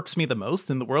thing that irks me the most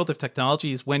in the world of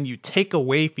technology is when you take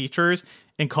away features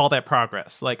and call that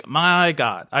progress. Like, my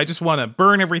God, I just want to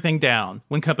burn everything down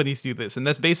when companies do this. And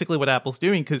that's basically what Apple's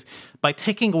doing, because by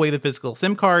taking away the physical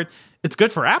SIM card, it's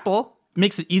good for Apple. It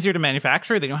makes it easier to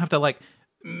manufacture. They don't have to like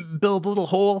build a little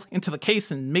hole into the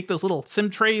case and make those little SIM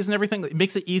trays and everything. It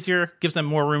makes it easier, gives them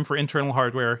more room for internal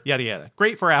hardware, yada, yada.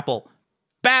 Great for Apple.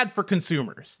 Bad for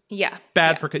consumers. Yeah.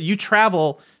 Bad for you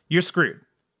travel, you're screwed.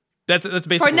 That's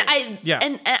basically.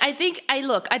 And I think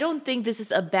I don't think this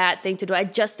is a bad thing to do. I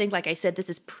just think, like I said,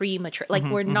 this is premature. Like,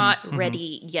 we're not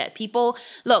ready yet. People,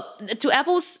 look, to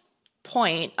Apple's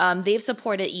point, they've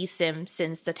supported eSIM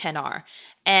since the 10R,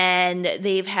 and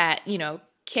they've had,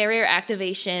 carrier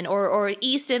activation or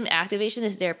eSIM activation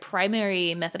is their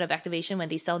primary method of activation when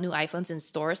they sell new iPhones in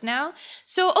stores now.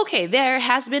 So, okay, there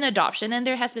has been adoption and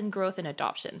there has been growth in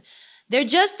adoption. They're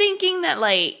just thinking that,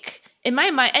 like, in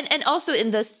my mind, and also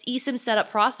in this eSIM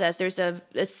setup process, there's a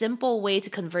simple way to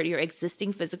convert your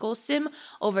existing physical SIM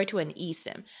over to an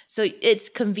eSIM. So it's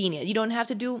convenient. You don't have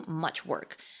to do much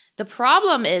work. The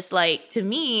problem is, like, to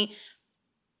me,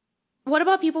 what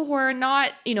about people who are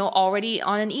not, already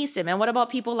on an eSIM? And what about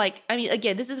people like, I mean,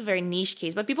 again, this is a very niche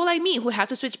case, but people like me who have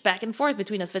to switch back and forth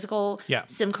between a physical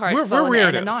SIM card phone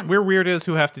and a non. We're weirdos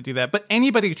who have to do that. But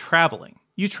anybody traveling,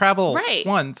 you travel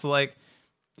once, like.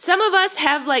 Some of us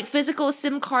have like physical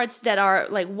SIM cards that are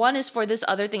like, one is for this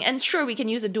other thing. And sure, we can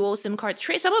use a dual SIM card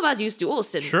tray. Some of us use dual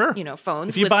SIM,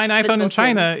 phones. If you buy an iPhone in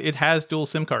China, it has dual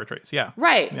SIM card trays. Yeah.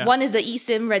 Right. Yeah. One is the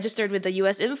eSIM registered with the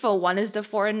US info. One is the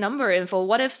foreign number info.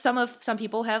 What if some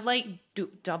people have like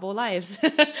double lives?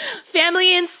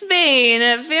 Family in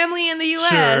Spain, family in the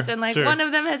US, and like one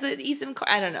of them has an eSIM card.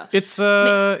 I don't know.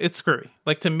 It's screwy.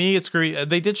 Like, to me, it's screwy.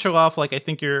 They did show off, like, I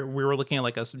think we were looking at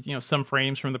like some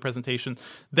frames from the presentation.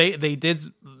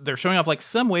 They're showing off like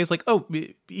some ways, like, oh,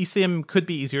 eSIM could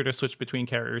be easier to switch between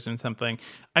carriers and something.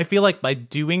 I feel like by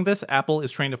doing this, Apple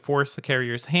is trying to force the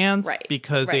carrier's hands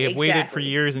because they have waited for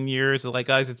years and years. Like,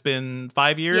 guys, it's been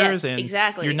 5 years and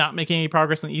you're not making any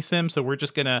progress on eSIM. So we're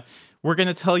going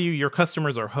to tell you your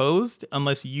customers are hosed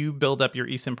unless you build up your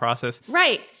eSIM process.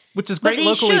 Right. Which is great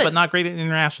locally, but not great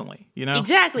internationally,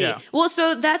 Exactly. Yeah. Well,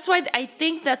 so that's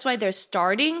why they're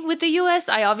starting with the US.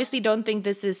 I obviously don't think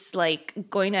this is like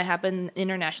going to happen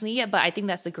internationally yet, but I think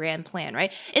that's the grand plan,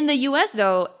 right? In the US,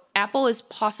 though, Apple is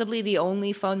possibly the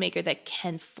only phone maker that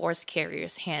can force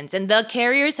carriers' hands. And the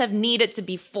carriers have needed to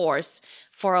be forced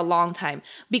for a long time.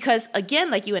 Because,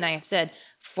 again, like you and I have said,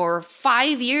 for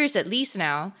 5 years at least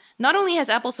now, not only has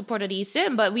Apple supported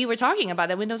eSIM, but we were talking about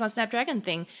that Windows on Snapdragon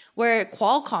thing where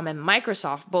Qualcomm and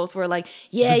Microsoft both were like,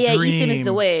 eSIM is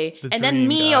the way. And then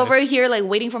me over here, like,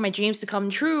 waiting for my dreams to come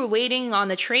true, waiting on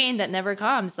the train that never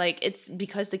comes. Like, it's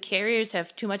because the carriers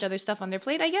have too much other stuff on their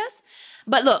plate, I guess.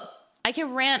 But look, I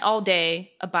can rant all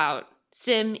day about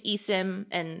SIM, eSIM,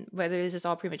 and whether this is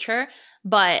all premature,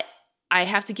 but I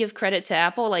have to give credit to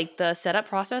Apple. Like, the setup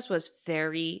process was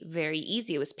very, very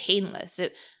easy. It was painless.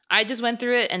 I just went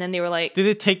through it, and then they were like... Did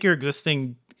it take your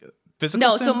existing physical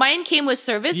No, SIM? so mine came with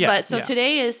service,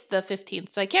 today is the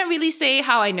 15th. So I can't really say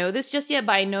how I know this just yet,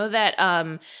 but I know that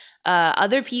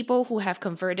other people who have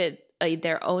converted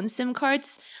their own SIM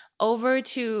cards over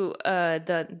to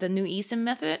the new eSIM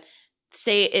method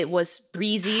say it was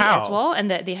breezy as well, and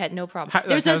that they had no problem.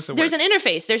 There's an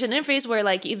interface. There's an interface where,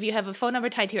 like, if you have a phone number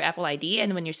tied to your Apple ID,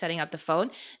 and when you're setting up the phone,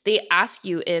 they ask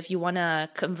you if you want to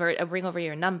bring over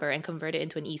your number and convert it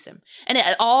into an eSIM, and it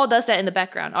all does that in the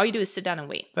background. All you do is sit down and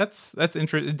wait. That's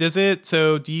interesting. Does it?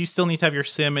 So, do you still need to have your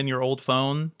SIM in your old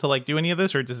phone to like do any of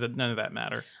this, or does none of that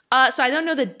matter? So I don't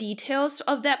know the details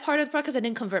of that part of the because I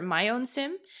didn't convert my own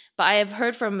SIM. But I have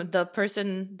heard from the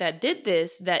person that did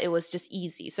this that it was just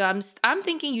easy. So I'm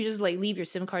thinking you just like leave your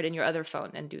SIM card in your other phone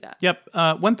and do that. Yep.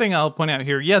 One thing I'll point out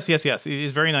here. Yes. It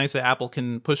is very nice that Apple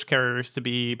can push carriers to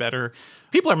be better.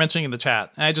 People are mentioning in the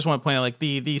chat. And I just want to point out like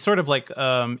the sort of like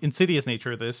insidious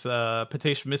nature of this.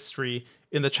 Patash Mystery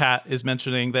in the chat is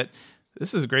mentioning that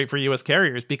this is great for U.S.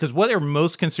 carriers because what are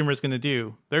most consumers going to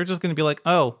do? They're just going to be like,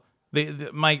 oh,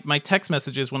 my text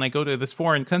messages when I go to this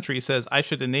foreign country says I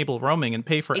should enable roaming and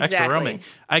pay for extra roaming.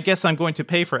 I guess I'm going to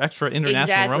pay for extra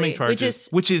international roaming charges,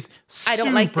 which is super I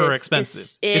don't like this.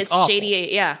 expensive. It's awful. Shady.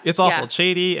 Yeah, it's awful. Yeah.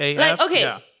 Shady AF. Like, okay.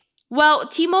 Yeah. Well,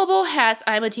 T-Mobile has.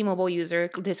 I'm a T-Mobile user.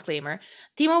 Disclaimer: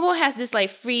 T-Mobile has this like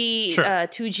free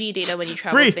 2G data when you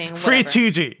travel thing. Free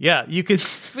 2G. Yeah, you can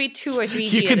free 2 or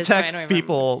 3G. You can text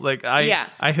people like I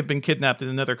have been kidnapped in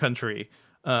another country.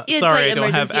 Sorry, I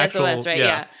don't have actual. SOS, right?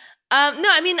 Yeah. No,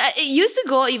 I mean, it used to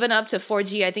go even up to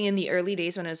 4G, I think, in the early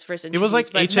days when it was first introduced. It was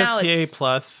like but HSPA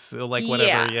plus, like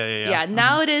whatever. Yeah.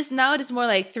 Now it is more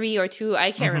like 3 or 2.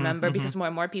 I can't remember because more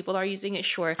and more people are using it.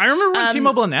 Sure. I remember when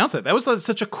T-Mobile announced it. That was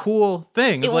such a cool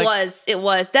thing. It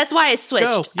was. That's why I switched.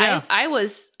 Go. Yeah. I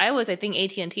was I think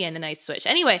AT&T and then I switched.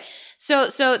 Anyway,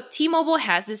 so T-Mobile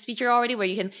has this feature already where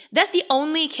you can. That's the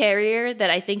only carrier that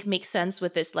I think makes sense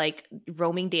with this like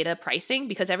roaming data pricing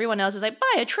because everyone else is like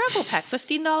buy a travel pack,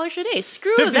 $15 a day.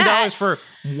 Screw that. $15 for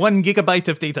 1 gigabyte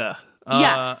of data.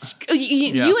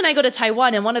 You and I go to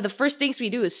Taiwan, and one of the first things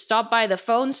we do is stop by the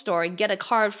phone store and get a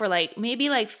card for like maybe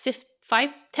like $10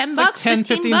 bucks, like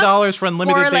 $15 for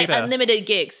unlimited data, like unlimited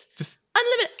gigs. Just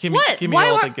unlimited. Give me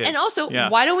all the gigs. And also,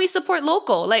 why don't we support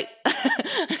local? Like,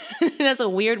 that's a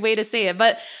weird way to say it,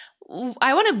 but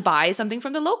I want to buy something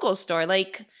from the local store.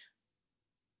 Like,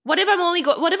 what if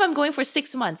I'm going for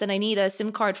 6 months and I need a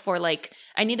SIM card for like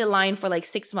I need a line for like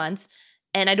 6 months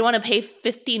and I don't want to pay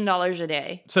 $15 a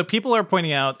day. So people are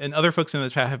pointing out, and other folks in the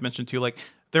chat have mentioned too, like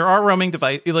there are roaming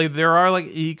device. Like there are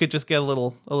like you could just get a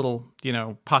little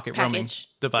pocket roaming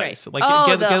device. Right.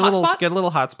 Like get hotspots? a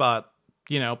little hotspot.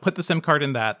 Put the SIM card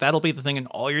in that. That'll be the thing, and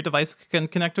all your device can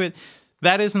connect to it.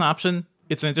 That is an option.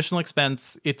 It's an additional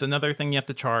expense. It's another thing you have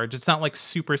to charge. It's not like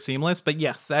super seamless, but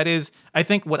yes, that is, I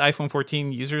think, what iPhone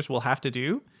 14 users will have to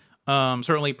do.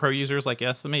 Certainly pro users like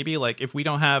us, maybe like if we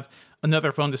don't have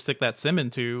another phone to stick that SIM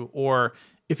into, or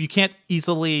if you can't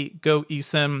easily go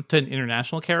eSIM to an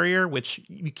international carrier, which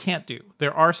you can't do.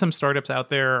 There are some startups out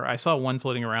there. I saw one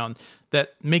floating around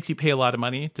that makes you pay a lot of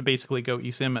money to basically go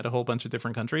eSIM at a whole bunch of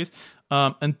different countries.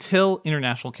 Until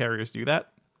international carriers do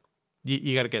that,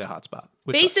 you got to get a hotspot.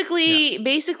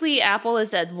 Basically, Apple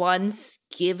is at once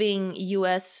giving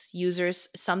US users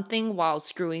something while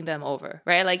screwing them over,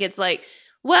 right? Like it's like,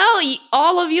 well,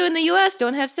 all of you in the US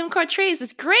don't have SIM card trays.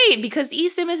 It's great because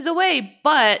eSIM is the way,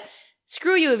 but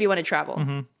screw you if you want to travel.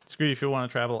 Mm-hmm. Screw you if you want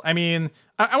to travel. I mean,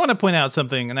 I want to point out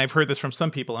something, and I've heard this from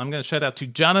some people. I'm going to shout out to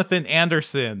Jonathan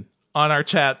Anderson on our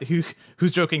chat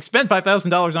who's joking. Spend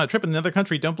 $5,000 on a trip in another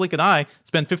country. Don't blink an eye.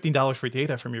 Spend $15 for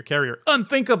data from your carrier.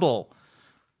 Unthinkable.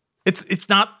 It's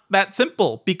not that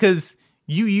simple because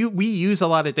we use a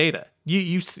lot of data.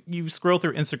 You scroll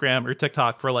through Instagram or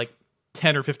TikTok for like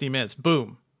 10 or 15 minutes.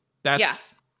 Boom.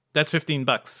 That's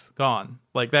 $15 gone.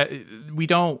 Like that. We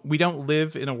don't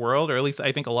live in a world, or at least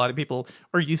I think a lot of people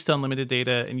are used to unlimited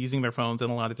data and using their phones in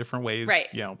a lot of different ways. Right.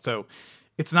 So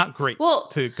it's not great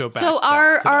to go back. So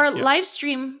our live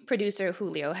stream producer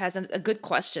Julio has a good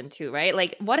question too, right?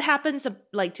 Like, what happens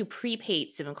to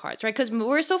prepaid SIM cards, right? Because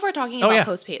we're so far talking about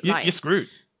postpaid lines. You're screwed.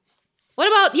 What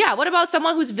about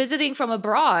someone who's visiting from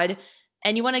abroad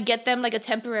and you want to get them like a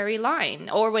temporary line,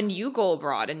 or when you go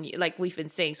abroad and like we've been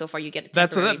saying so far, you get a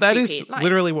temporary that is prepaid line.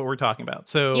 Literally what we're talking about.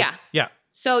 So yeah.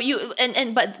 So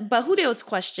but Julio's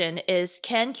question is,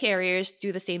 can carriers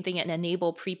do the same thing and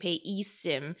enable prepaid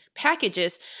eSIM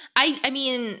packages? I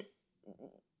mean,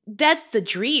 that's the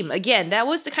dream. Again, that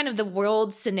was the kind of the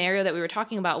world scenario that we were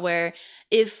talking about, where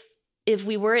if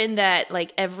we were in that,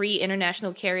 like every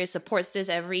international carrier supports this,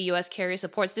 every US carrier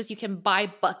supports this, you can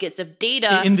buy buckets of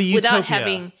data in the without utopia.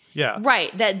 having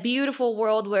right, that beautiful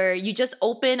world where you just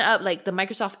open up like the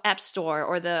Microsoft App Store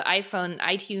or the iPhone,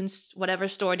 iTunes, whatever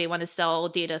store they want to sell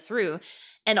data through.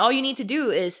 And all you need to do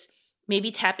is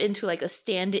maybe tap into like a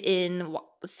stand-in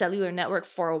cellular network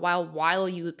for a while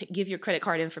you give your credit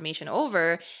card information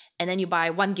over, and then you buy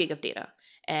 1 gig of data.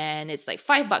 And it's like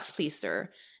 $5, please, sir.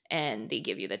 And they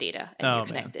give you the data and you're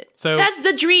connected. So that's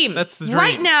the dream.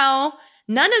 Right now,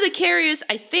 none of the carriers,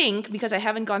 I think, because I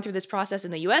haven't gone through this process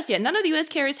in the US yet, none of the US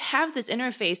carriers have this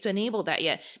interface to enable that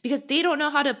yet, because they don't know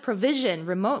how to provision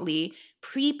remotely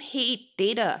prepaid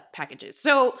data packages.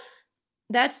 So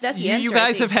that's the answer. You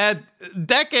guys have had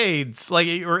decades, like,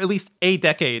 or at least a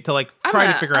decade to try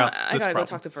to figure out this problem. I gotta go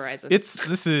talk to Verizon.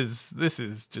 This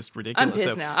is just ridiculous. I'm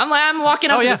pissed now. I'm walking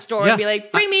up to the store and be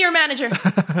like, bring me your manager.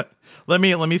 Let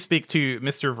me speak to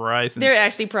Mr. Verizon. They're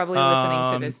actually probably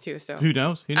listening to this too. So who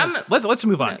knows? Let's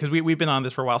move on, because we've been on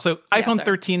this for a while. So iPhone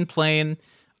 13 plain.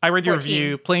 I read your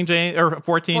review. Plain Jane, or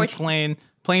 14 plain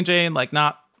Jane. Like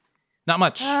not Not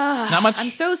much. Not much. I'm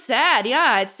so sad.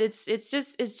 Yeah, it's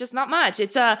just not much.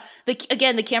 It's the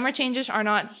camera changes are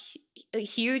not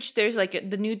huge. There's like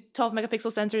the new 12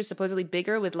 megapixel sensor is supposedly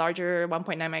bigger with larger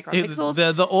 1.9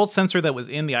 micropixels. The old sensor that was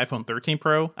in the iPhone 13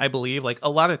 Pro, I believe, like a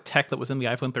lot of tech that was in the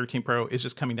iPhone 13 Pro is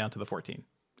just coming down to the 14.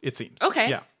 It seems. Okay.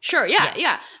 Yeah. Sure.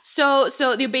 Yeah. So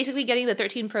you're basically getting the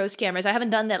 13 Pro's cameras. I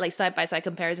haven't done that like side by side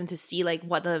comparison to see like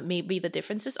what maybe the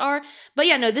differences are. But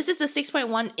yeah, no, this is the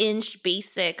 6.1 inch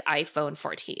basic iPhone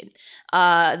 14.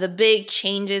 The big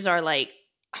changes are like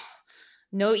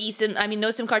no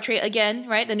SIM card tray again,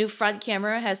 right? The new front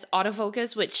camera has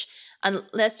autofocus, which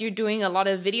unless you're doing a lot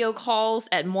of video calls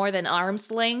at more than arm's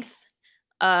length,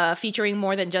 featuring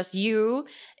more than just you,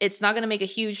 it's not going to make a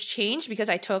huge change because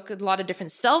I took a lot of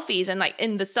different selfies, and like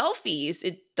in the selfies,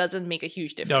 it doesn't make a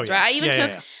huge difference, right? I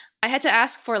even I had to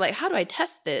ask for like, how do I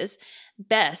test this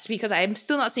best? Because I'm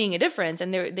still not seeing a difference.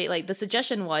 And they like, the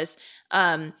suggestion was,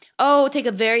 take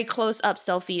a very close up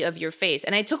selfie of your face.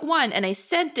 And I took one and I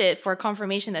sent it for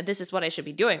confirmation that this is what I should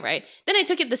be doing, right? Then I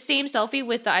took it the same selfie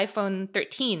with the iPhone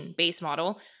 13 base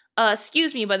model.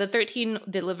 Excuse me, but the 13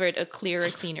 delivered a clearer,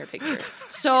 cleaner picture.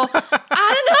 So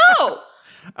I don't know.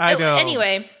 I know.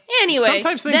 Anyway.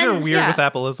 Sometimes things are weird with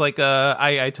Apple. It's like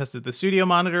I tested the studio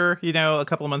monitor, a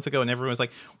couple of months ago, and everyone was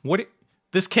like, "What?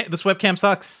 This webcam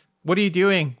sucks. What are you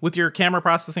doing with your camera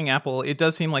processing, Apple?" It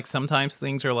does seem like sometimes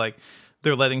things are like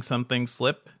they're letting some things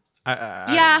slip.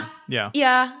 Yeah.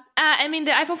 I mean,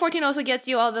 the iPhone 14 also gets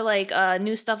you all the like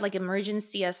new stuff like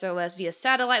emergency SOS via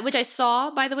satellite, which I saw,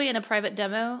 by the way, in a private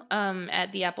demo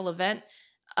at the Apple event.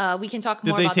 We can talk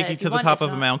more about that. Did they take you to the top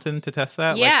of a mountain to test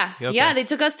that? Yeah. Yeah, they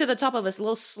took us to the top of a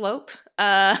little slope,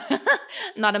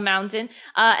 not a mountain.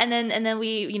 And then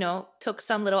we, took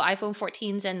some little iPhone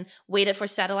 14s and waited for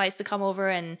satellites to come over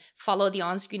and follow the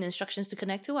on-screen instructions to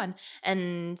connect to one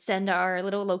and send our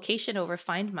little location over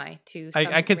Find My to some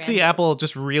I could see Apple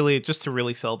just to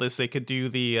really sell this. They could do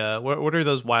the, what are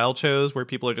those wild shows where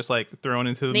people are just like thrown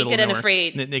into the middle of nowhere?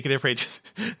 Naked and Afraid.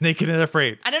 Just Naked and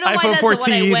Afraid. I don't know iPhone why that's 14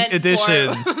 the one I went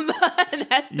edition. for.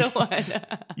 That's the one.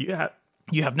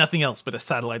 You have nothing else but a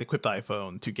satellite-equipped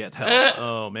iPhone to get help.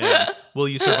 Oh man, will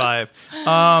you survive?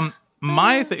 iPhone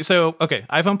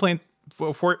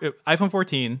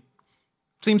 14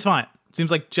 seems fine.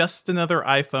 Seems like just another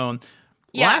iPhone.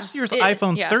 Yeah, Last year's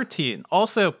iPhone 13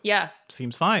 also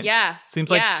seems fine. Yeah. Seems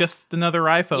like just another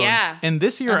iPhone. Yeah. And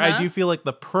this year, I do feel like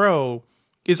the Pro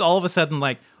is all of a sudden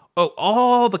like,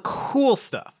 all the cool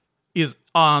stuff is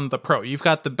on the Pro. You've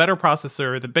got the better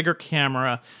processor, the bigger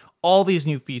camera, all these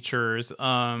new features.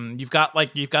 You've got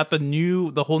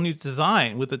the whole new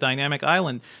design with the dynamic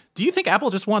island. Do you think Apple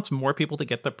just wants more people to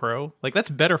get the Pro? Like, that's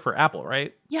better for Apple,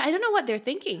 right? Yeah, I don't know what they're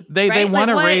thinking. They want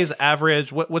to raise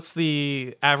average. What's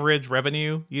the average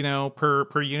revenue?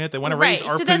 Per unit. They want to raise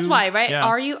ARPU. So that's why, right? Yeah.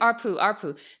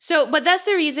 ARPU. So, but that's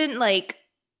the reason. Like,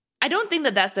 I don't think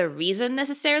that's the reason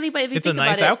necessarily. But if you think a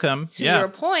nice about outcome. To your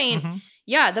point. Mm-hmm.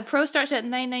 Yeah, the Pro starts at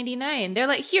 $999. They're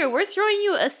like, here, we're throwing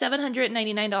you a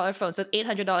 $799 phone, so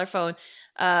 $800 phone,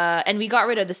 and we got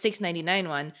rid of the $699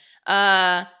 one.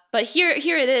 But here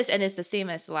it is, and it's the same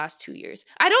as the last 2 years.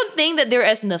 I don't think that they're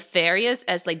as nefarious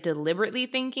as like deliberately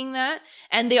thinking that,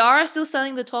 and they are still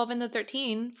selling the 12 and the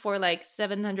 13 for like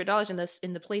 $700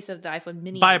 in the place of the iPhone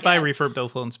Mini. Buy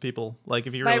refurbed phones, people. Like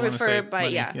if you really want to save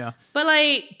money, yeah. But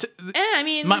like, I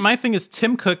mean, my thing is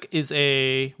Tim Cook is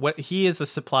he is a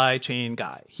supply chain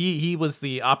guy. He was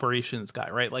the operations guy,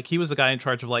 right? Like he was the guy in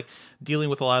charge of like dealing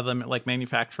with a lot of them like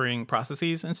manufacturing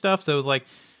processes and stuff. So it was like,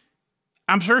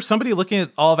 I'm sure somebody looking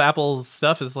at all of Apple's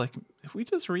stuff is like, if we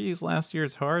just reuse last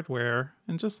year's hardware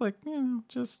and just like,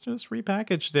 just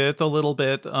repackaged it a little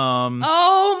bit.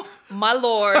 Oh my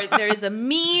Lord. There is a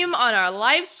meme on our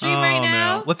live stream right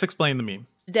now. No. Let's explain the meme.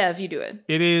 Dev, you do it.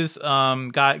 It is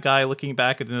guy looking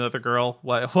back at another girl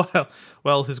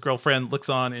while his girlfriend looks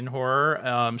on in horror.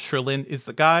 Sherlyn is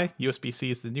the guy.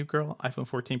 USB-C is the new girl. iPhone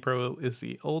 14 Pro is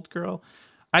the old girl.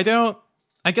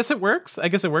 I guess it works. I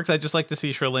just like to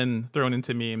see Sherlyn thrown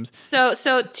into memes.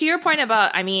 So to your point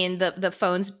about, the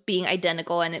phones being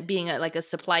identical and it being like a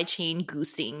supply chain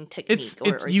goosing technique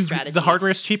or strategy. The hardware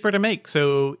is cheaper to make,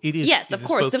 so it is. Yes, of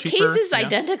course. The case is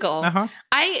identical. Uh-huh.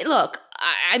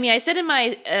 I said in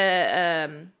my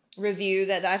review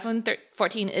that the iPhone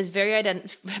 14 is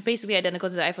basically identical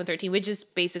to the iPhone 13, which is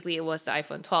basically it was the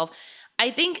iPhone 12. I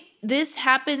think this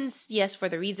happens, yes, for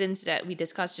the reasons that we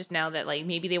discussed just now, that like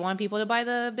maybe they want people to buy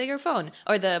the bigger phone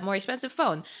or the more expensive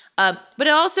phone. But it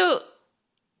also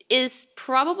is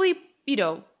probably,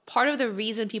 part of the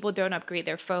reason people don't upgrade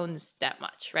their phones that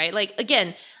much, right? Like,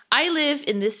 again, I live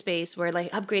in this space where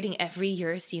like upgrading every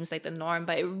year seems like the norm,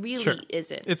 but it really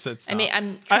isn't. It's I mean,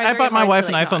 I bought my wife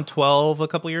an iPhone not. 12 a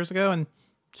couple years ago, and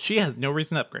she has no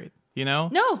reason to upgrade. You know?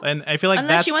 No. And I feel like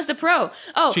unless she wants the Pro.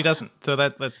 Oh, she doesn't. So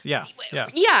that's yeah.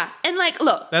 Yeah, and like,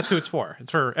 look, that's who it's for.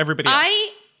 It's for everybody else.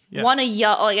 I want to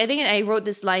yell. Like, I think I wrote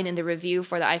this line in the review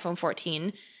for the iPhone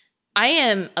 14. I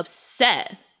am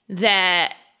upset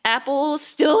that Apple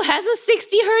still has a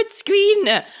 60 hertz screen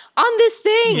on this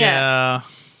thing. Yeah.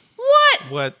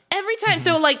 What? Every time.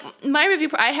 So, like, my review,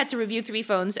 I had to review 3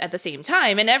 phones at the same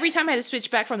time. And every time I had to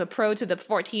switch back from the Pro to the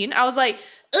 14, I was like,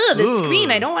 ugh, the screen,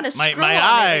 I don't want to scroll my on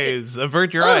eyes, it.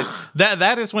 avert your eyes.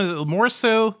 That is one of the, more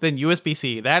so than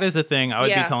USB-C. That is a thing I would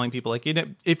be telling people. Like, you know,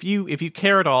 if you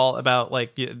care at all about,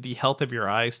 like, the health of your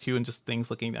eyes, too, and just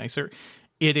things looking nicer,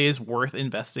 it is worth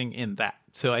investing in that.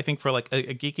 So I think for like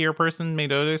a geekier person may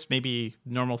notice, maybe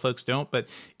normal folks don't, but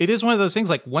it is one of those things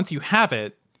like once you have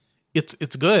it,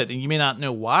 it's good, and you may not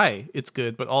know why it's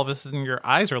good, but all of a sudden your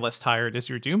eyes are less tired as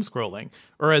you're doom scrolling,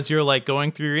 or as you're like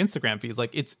going through your Instagram feeds.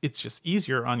 Like it's just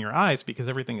easier on your eyes because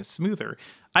everything is smoother.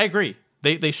 I agree.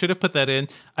 They should have put that in.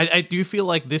 I do feel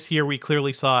like this year we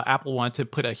clearly saw Apple want to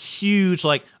put a huge,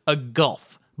 like a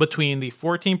gulf between the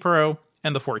 14 Pro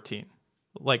and the 14.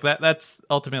 Like that's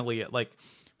ultimately it. Like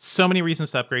so many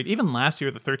reasons to upgrade. Even last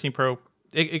year, the 13 Pro,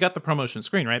 it got the ProMotion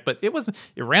screen, right? But it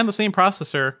ran the same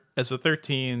processor as the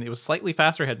 13. It was slightly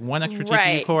faster, had one extra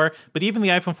GPU core. But even the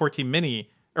iPhone 14 mini,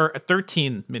 or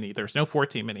 13 mini, there's no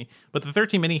 14 mini, but the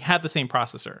 13 mini had the same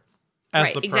processor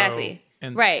as the Pro. Exactly.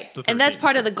 And and that's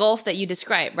part of the gulf that you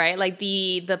described, right? Like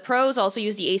the Pros also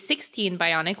use the A16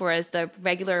 Bionic, whereas the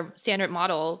regular standard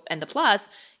model and the Plus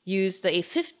use the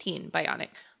A15 Bionic.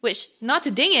 Which, not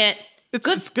to ding it, it's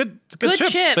good. It's a good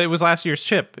chip. But it was last year's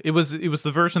chip. It was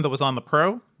the version that was on the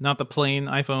Pro, not the plain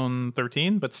iPhone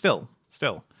 13. But still,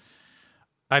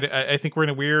 I think we're in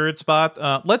a weird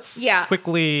spot. Let's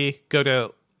quickly go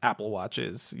to Apple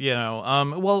Watches. You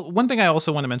know, well, one thing I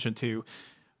also want to mention too.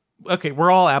 Okay, we're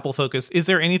all Apple focused. Is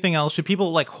there anything else? Should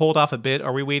people like hold off a bit?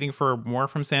 Are we waiting for more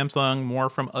from Samsung, more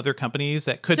from other companies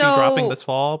that could be dropping this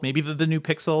fall? Maybe the new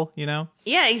Pixel, you know?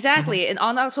 Yeah, exactly. And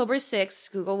on October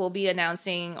 6th, Google will be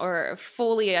announcing or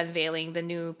fully unveiling the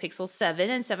new Pixel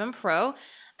 7 and 7 Pro.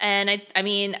 And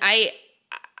I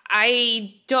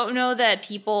don't know that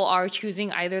people are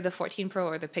choosing either the 14 Pro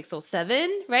or the Pixel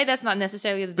 7, right? That's not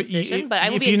necessarily the decision, but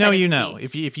I will be excited to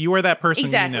see. If you are that person,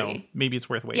 you know, maybe it's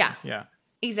worth waiting. Yeah.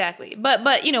 Exactly.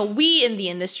 But you know, we in the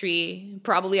industry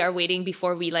probably are waiting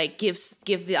before we like give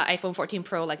the iPhone 14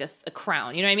 Pro like a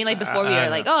crown. You know what I mean? Like before we are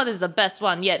like, oh, this is the best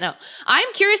one yet. No.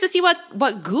 I'm curious to see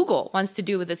what Google wants to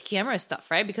do with this camera stuff,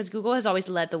 right? Because Google has always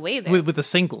led the way there. With a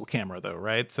single camera though,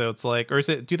 right? So it's like, or is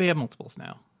it, do they have multiples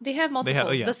now? They have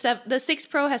multiples. The 6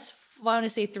 Pro has, I want to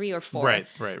say 3 or 4. Right.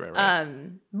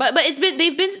 But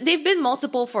they've been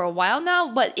multiple for a while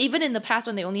now, but even in the past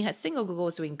when they only had single, Google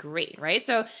was doing great, right?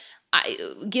 So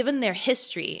given their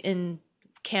history in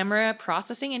camera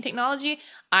processing and technology,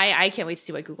 I can't wait to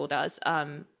see what Google does.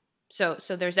 So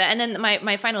there's that. And then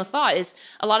my final thought is,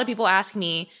 a lot of people ask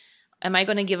me, am I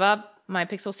going to give up my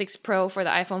Pixel 6 Pro for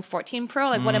the iPhone 14 Pro?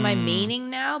 Like, what am I maining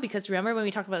now? Because remember when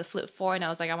we talked about the Flip 4 and I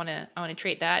was like, I want to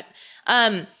trade that.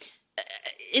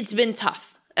 It's been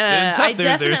tough. I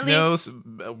definitely.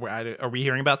 Are we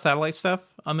hearing about satellite stuff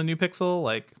on the new Pixel?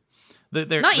 Like,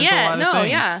 not yet. No,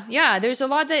 yeah. There's a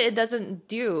lot that it doesn't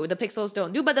do. The Pixels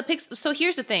don't do. But the Pixel. So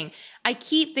here's the thing. I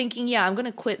keep thinking, I'm going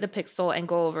to quit the Pixel and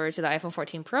go over to the iPhone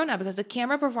 14 Pro now because the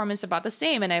camera performance is about the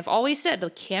same. And I've always said the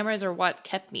cameras are what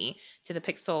kept me to the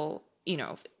Pixel, you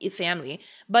know, family.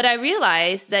 But I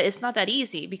realized that it's not that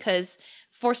easy because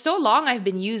for so long I've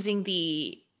been using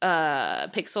the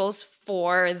Pixels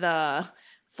for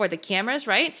the cameras,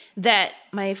 right? That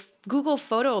my Google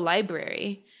photo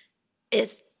library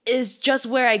is just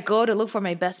where I go to look for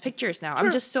my best pictures now. Sure.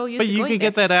 I'm just so used to going there. But you can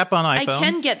get that app on iPhone. I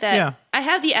can get that. Yeah. I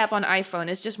have the app on iPhone.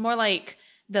 It's just more like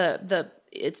the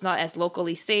it's not as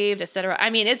locally saved, etc.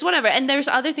 I mean, it's whatever. And there's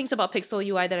other things about Pixel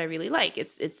UI that I really like.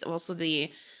 It's also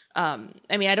the I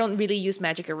mean, I don't really use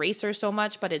Magic Eraser so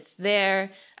much, but it's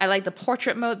there. I like the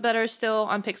portrait mode better still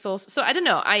on Pixels. So I don't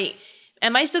know.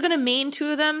 Am I still going to main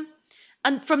 2 of them?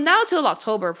 And from now till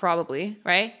October, probably,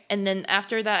 right? And then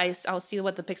after that, I'll see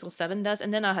what the Pixel 7 does,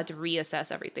 and then I'll have to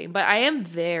reassess everything. But I am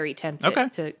very tempted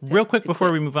to real quick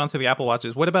before we move on to the Apple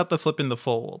Watches, what about the Flip and the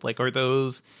Fold? Like, are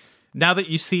those, now that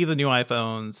you see the new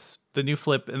iPhones, the new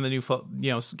Flip and the new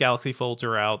Galaxy Folds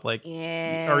are out, like,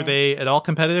 are they at all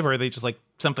competitive, or are they just like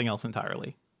something else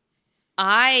entirely?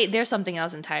 There's something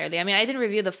else entirely. I mean, I didn't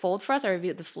review the Fold for us. I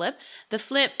reviewed the Flip. The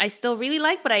Flip I still really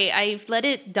like, but I've let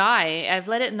it die. I've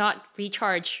let it not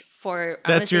recharge for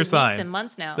That's your sign. weeks and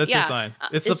months now. That's your sign.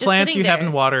 It's the just plant sitting you there.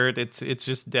 haven't watered. It's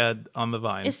just dead on the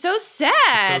vine. It's so sad.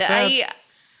 It's so sad.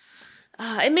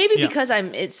 It may be because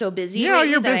it's so busy. Yeah, lately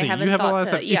you're that busy. I haven't You have a thought lot of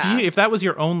to, stuff. Yeah. If that was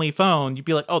your only phone, you'd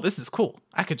be like, "Oh, this is cool.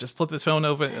 I could just flip this phone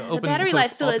open." The battery life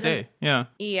still all isn't. day. Yeah.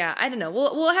 Yeah, I don't know.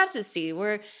 We'll have to see.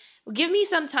 Give me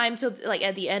some time till like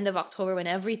at the end of October when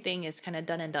everything is kind of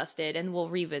done and dusted, and we'll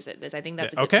revisit this. I think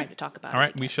that's a good time to talk about. All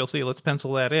right, we shall see. Let's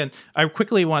pencil that in. I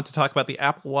quickly want to talk about the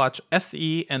Apple Watch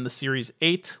SE and the Series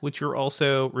 8, which you're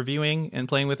also reviewing and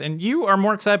playing with, and you are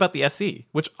more excited about the SE,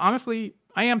 which honestly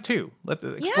I am too.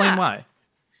 Explain why.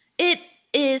 It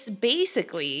is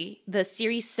basically the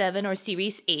Series 7 or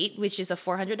Series 8, which is a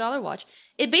 $400 watch.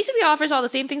 It basically offers all the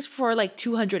same things for like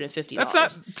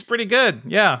 $250. It's pretty good.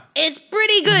 Yeah. It's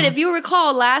pretty good. If you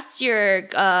recall last year,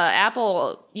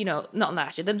 Apple, not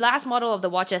last year, the last model of the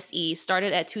Watch SE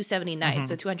started at $279,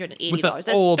 so $280. With That's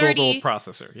the old $30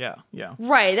 processor. Yeah.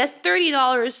 Right. That's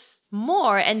 $30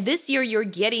 more. And this year you're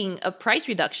getting a price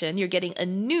reduction. You're getting a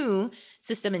new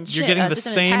system and chip. You're getting the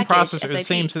system same and package, processor, the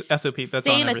same SOP that's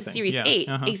same on everything. as the Series Yeah. 8.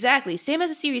 Exactly. Same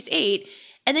as the Series 8.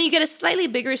 And then you get a slightly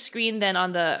bigger screen than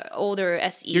on the older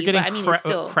SE. You're getting it's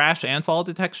still crash and fall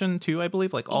detection too, I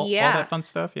believe, like all that fun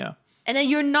stuff. Yeah. And then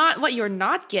what you're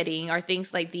not getting are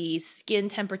things like the skin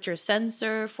temperature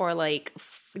sensor for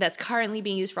that's currently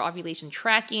being used for ovulation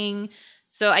tracking.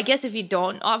 So I guess if you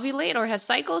don't ovulate or have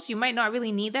cycles, you might not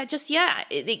really need that just yet.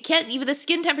 It can't, even the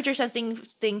skin temperature sensing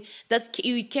thing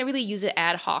you can't really use it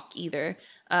ad hoc either.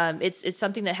 It's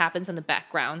something that happens in the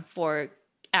background for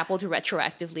Apple to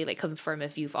retroactively confirm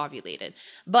if you've ovulated.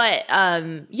 But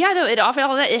it offers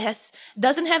all that. It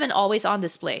doesn't have an always on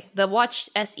display. The Watch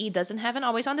SE doesn't have an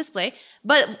always on display.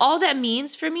 But all that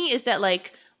means for me is that I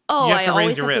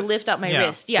always have to lift up my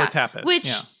wrist. Yeah. Or tap it.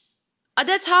 Which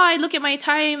that's how I look at my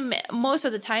time most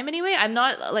of the time anyway. I'm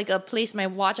not like a place my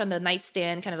watch on the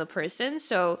nightstand kind of a person.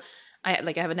 So I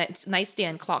have a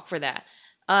nightstand clock for that.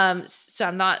 So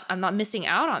I'm not missing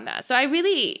out on that. So I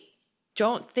really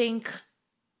don't think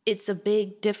it's a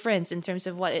big difference in terms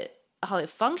of how it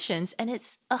functions, and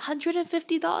it's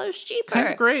 $150 cheaper. Kind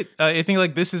of great. I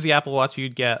think this is the Apple Watch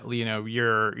you'd get,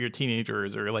 your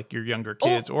teenagers or your younger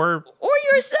kids or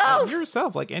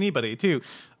yourself, like anybody too.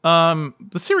 The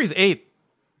Series 8,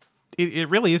 it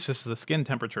really is just the skin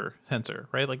temperature sensor,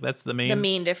 right? That's the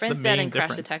main difference. That and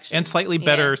crash detection, and slightly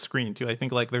better screen too. I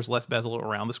think there's less bezel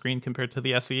around the screen compared to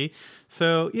the SE.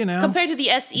 So compared to the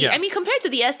SE, yeah. I mean, compared to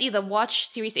the SE, the Watch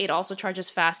Series 8 also charges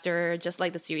faster, just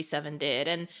like the Series 7 did,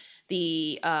 and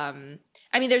the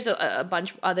there's a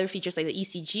bunch of other features like the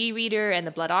ECG reader and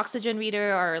the blood oxygen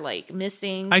reader are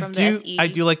missing from the SE. I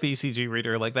do like the ECG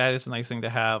reader. That is a nice thing to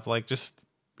have. Just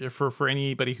for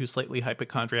anybody who's slightly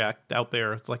hypochondriac out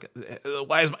there, it's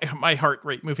why is my heart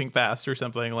rate moving fast or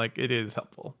something? It is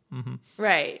helpful. Mm-hmm.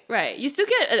 Right. You still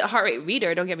get a heart rate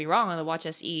reader. Don't get me wrong on the Watch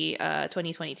SE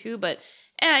 2022, but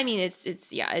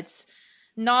it's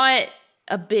not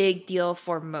a big deal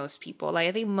for most people.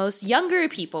 I think most younger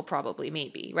people probably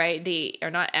maybe, right? They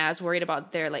are not as worried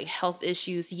about their health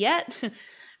issues yet.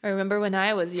 I remember when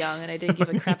I was young and I didn't give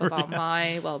a crap about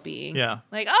my well-being. Yeah.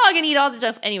 I can eat all the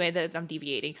stuff. Anyway, I'm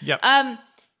deviating. Yep. A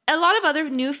lot of other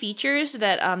new features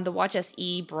that the Watch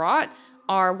SE brought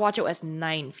are watchOS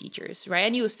 9 features, right?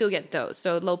 And you will still get those.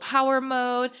 So low power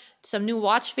mode, some new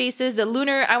watch faces. The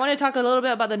lunar. I want to talk a little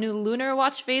bit about the new lunar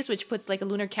watch face, which puts a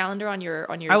lunar calendar on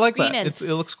your I like screen. that. And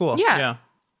it looks cool. Yeah.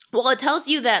 Well, it tells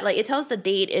you that, it tells the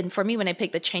date, and for me, when I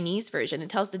picked the Chinese version, it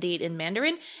tells the date in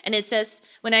Mandarin, and it says,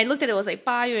 when I looked at it, it was 8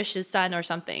月13 or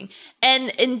something.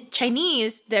 And in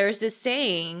Chinese, there's this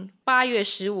saying, 8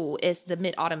月15 is the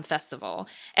Mid-Autumn Festival.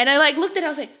 And I looked at it, I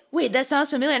was like, wait, that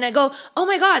sounds familiar. And I go, oh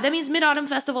my God, that means Mid-Autumn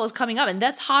Festival is coming up. And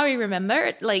that's how I remember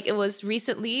it. It was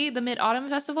recently the Mid-Autumn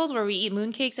Festivals where we eat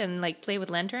mooncakes and play with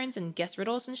lanterns and guess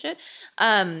riddles and shit.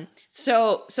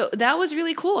 So that was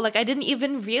really cool. I didn't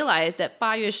even realize that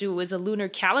 8月15was a lunar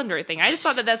calendar thing. I just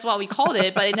thought that that's what we called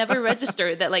it, but it never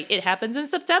registered that it happens in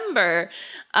September.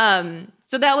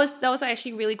 So that was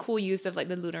actually really cool use of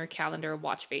the lunar calendar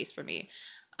watch face for me.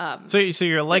 So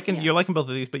you're liking both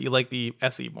of these, but you like the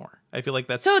SE more. I feel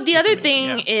that's so. The other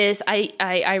thing is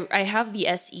I have the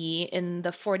SE in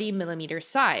the 40 millimeter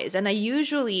size, and I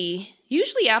usually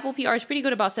Apple PR is pretty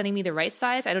good about sending me the right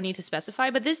size. I don't need to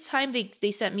specify, but this time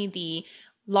they sent me the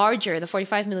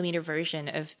 45 millimeter version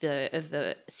of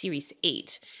the Series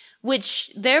 8,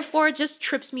 which therefore just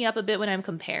trips me up a bit when I'm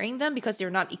comparing them because they're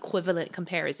not equivalent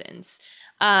comparisons.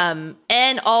 And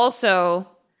also,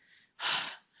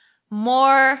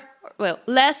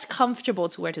 less comfortable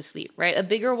to wear to sleep, right? A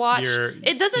bigger watch,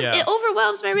 it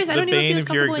overwhelms my wrist. I don't even feel as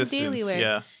comfortable in daily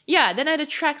wear. Yeah, then I had to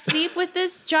track sleep with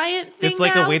this giant thing. It's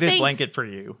like a weighted blanket for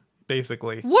you,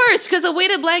 basically. Worse, because a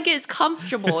weighted blanket is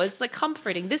comfortable. It's like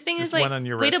comforting. This thing is like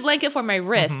weighted blanket for my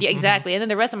wrist. Yeah, exactly. And then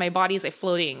the rest of my body is like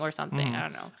floating or something. I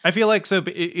don't know. I feel like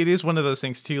it is one of those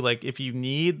things too. Like if you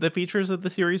need the features of the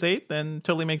Series 8, then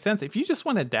totally makes sense. If you just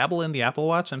want to dabble in the Apple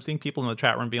Watch, I'm seeing people in the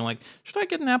chat room being like, should I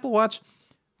get an Apple Watch?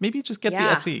 Maybe just get the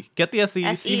SE. Get the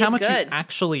SE, see how much you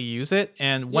actually use it.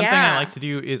 And one thing I like to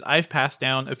do is I've passed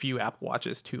down a few Apple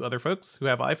Watches to other folks who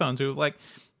have iPhones who like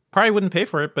probably wouldn't pay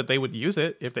for it, but they would use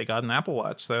it if they got an Apple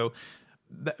Watch. So,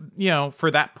 for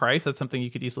that price, that's something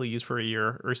you could easily use for a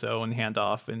year or so and hand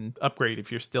off and upgrade if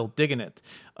you're still digging it.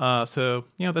 So,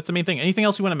 that's the main thing. Anything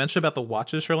else you want to mention about the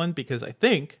watches, Sherlyn? Because I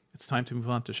think it's time to move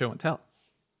on to show and tell.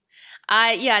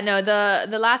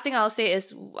 The last thing I'll say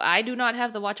is I do not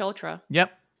have the Watch Ultra.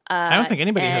 Yep. I don't think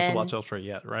anybody has the Watch Ultra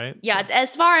yet, right? Yeah,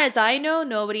 as far as I know,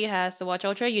 nobody has the Watch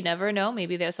Ultra. You never know.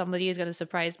 Maybe there's somebody who's going to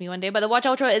surprise me one day. But the Watch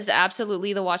Ultra is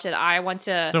absolutely the watch that I want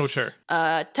to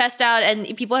test out.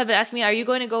 And people have been asking me, are you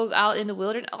going to go out in the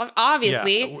wilderness?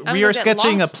 Obviously. Yeah. We are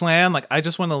sketching a plan. Like, I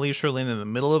just want to leave Sherlyn in the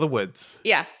middle of the woods.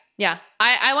 Yeah. Yeah.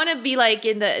 I want to be like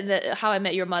in the How I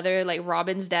Met Your Mother, like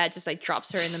Robin's dad just like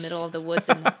drops her in the middle of the woods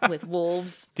and with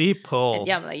wolves. Deep pull. And,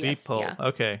 I'm like, yes, deep pull. Yeah.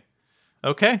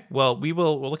 Okay. Well, we're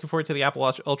looking forward to the Apple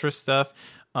Watch Ultra stuff.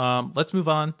 Let's move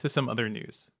on to some other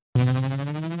news.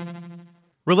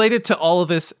 Related to all of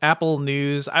this Apple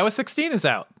news, iOS 16 is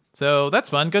out. So that's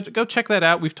fun. Go check that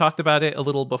out. We've talked about it a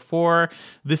little before.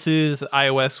 This is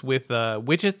iOS with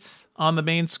widgets on the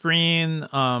main screen.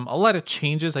 A lot of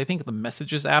changes. I think the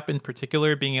Messages app in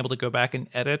particular, being able to go back and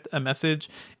edit a message,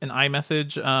 an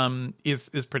iMessage,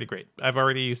 is pretty great. I've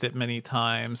already used it many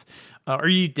times. Are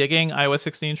you digging iOS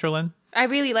 16, Sherlyn? I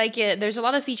really like it. There's a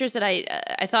lot of features that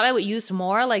I thought I would use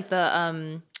more, like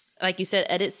the like you said,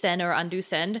 edit send or undo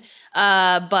send.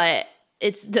 But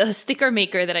it's the sticker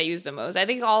maker that I use the most. I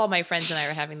think all of my friends and I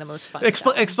are having the most fun.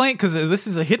 Explain, because this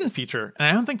is a hidden feature, and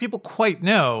I don't think people quite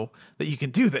know that you can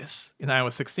do this in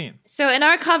iOS 16. So in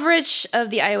our coverage of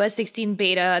the iOS 16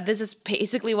 beta, this is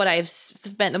basically what I've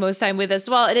spent the most time with as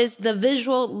well. It is the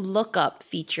visual lookup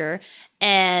feature.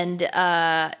 And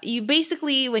you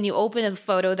basically, when you open a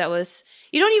photo that was,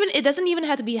 it doesn't even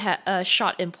have to be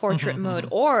shot in portrait mode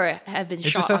or have been shot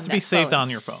on that phone. It just has to be saved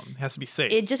on your phone. It has to be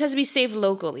saved. It just has to be saved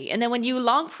locally. And then when you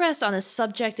long press on a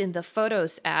subject in the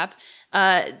Photos app,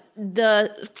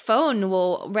 the phone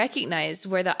will recognize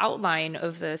where the outline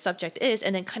of the subject is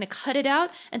and then kind of cut it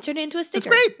out and turn it into a sticker.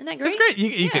 That's great. Isn't that great? That's great.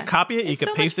 You could copy it. You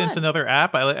could paste it into another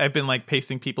app. I've been like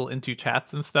pasting people into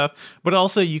chats and stuff. But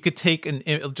also you could take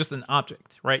just an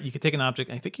object, right? You could take an object.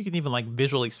 I think you can even like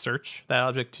visually search that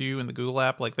object too in the Google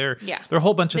app. Like there are a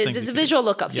whole bunch of things. It's a visual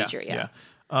lookup feature. Yeah.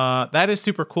 That is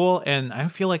super cool, and I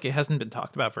feel like it hasn't been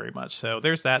talked about very much. So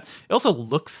there's that. It also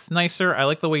looks nicer. I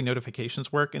like the way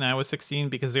notifications work in iOS 16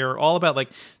 because they're all about like,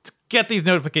 get these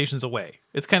notifications away.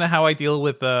 It's kind of how I deal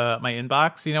with my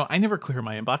inbox. I never clear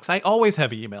my inbox. I always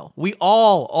have email. We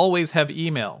all always have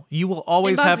email. You will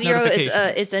always inbox have zero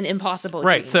notifications. Is an impossible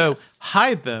right. dream, So yes.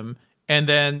 hide them. And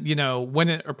then, when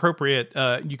it's appropriate,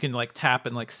 you can like tap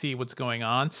and like see what's going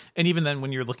on. And even then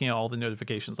when you're looking at all the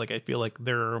notifications, like I feel like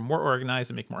they're more organized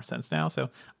and make more sense now. So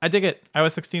I dig it.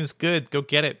 iOS 16 is good. Go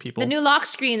get it, people. The new lock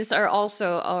screens are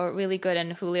also really good.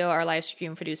 And Julio, our live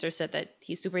stream producer, said that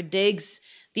he super digs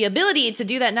the ability to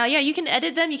do that now. Yeah, you can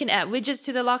edit them. You can add widgets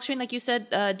to the lock screen, like you said,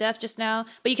 Def, just now.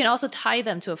 But you can also tie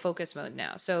them to a focus mode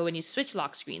now. So when you switch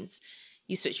lock screens,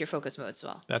 you switch your focus mode as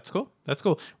well. That's cool.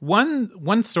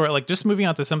 One story, like just moving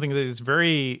on to something that is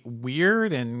very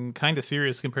weird and kind of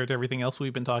serious compared to everything else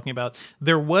we've been talking about.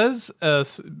 There was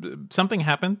something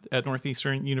happened at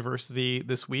Northeastern University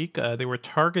this week. They were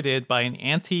targeted by an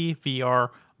anti-VR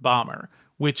bomber,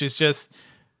 which is just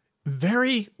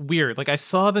very weird. Like I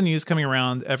saw the news coming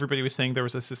around. Everybody was saying there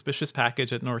was a suspicious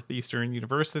package at Northeastern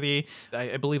University.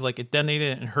 I believe like it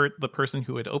detonated and hurt the person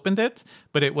who had opened it,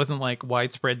 but it wasn't like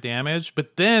widespread damage.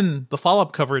 But then the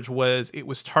follow-up coverage was it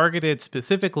was targeted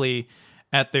specifically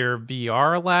at their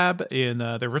VR lab in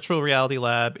their virtual reality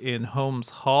lab in Holmes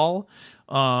Hall.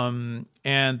 And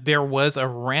there was a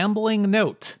rambling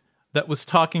note that was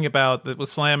slamming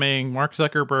Mark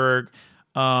Zuckerberg,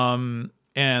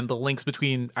 and the links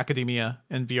between academia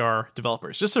and VR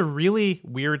developers. Just a really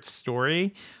weird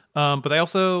story. But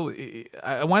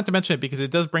I wanted to mention it because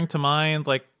it does bring to mind,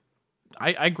 like,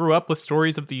 I grew up with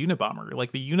stories of the Unabomber.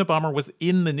 Like, the Unabomber was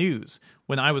in the news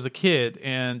when I was a kid.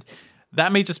 And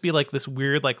that may just be like this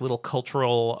weird, like little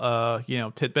cultural,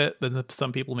 tidbit that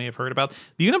some people may have heard about.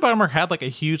 The Unabomber had like a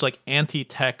huge like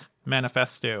anti-tech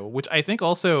manifesto, which I think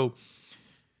also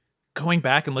going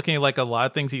back and looking at like a lot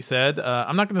of things he said,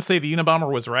 I'm not going to say the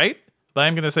Unabomber was right, but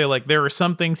I'm going to say like there are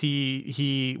some things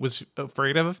he was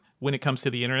afraid of when it comes to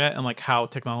the internet and like how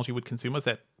technology would consume us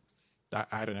that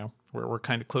I don't know, we're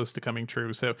kind of close to coming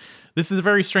true. So this is a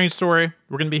very strange story.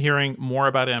 We're going to be hearing more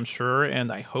about it, I'm sure,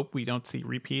 and I hope we don't see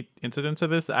repeat incidents of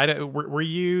this.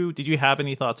 Did you have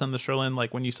any thoughts on the Sherlyn,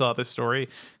 like when you saw this story?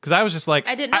 Because I was just like,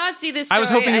 I did not see this story. I was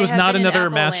hoping it was not another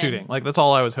mass land. shooting. Like that's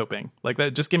all I was hoping. Like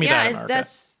that, just give me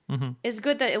that. It's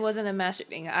good that it wasn't a mass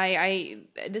shooting.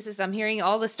 I'm hearing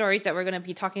all the stories that we're going to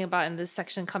be talking about in this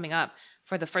section coming up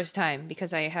for the first time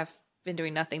because I have been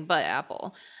doing nothing but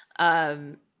Apple.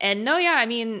 And no, yeah, I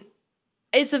mean,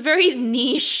 it's a very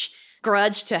niche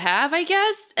grudge to have, I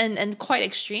guess, and quite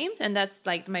extreme. And that's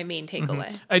like my main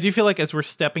takeaway. I do feel like as we're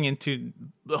stepping into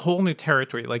a whole new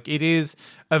territory, like it is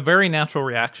a very natural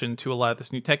reaction to a lot of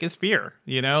this new tech is fear,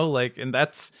 like, and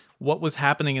that's what was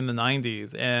happening in the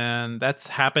 90s, and that's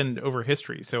happened over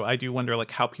history. So I do wonder like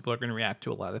how people are going to react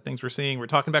to a lot of things we're seeing. We're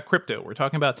talking about crypto, we're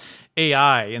talking about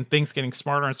AI and things getting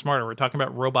smarter and smarter. We're talking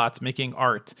about robots making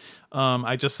art.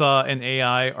 I just saw an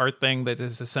AI art thing that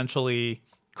is essentially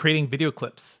creating video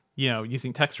clips,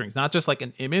 using text strings, not just like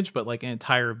an image, but like an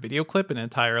entire video clip, an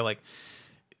entire like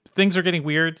things are getting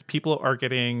weird. People are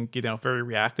getting, very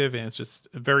reactive, and it's just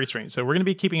very strange. So we're going to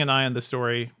be keeping an eye on the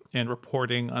story and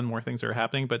reporting on more things that are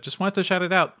happening, but just wanted to shout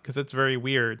it out because it's very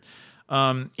weird.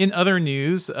 In other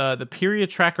news, the period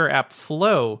tracker app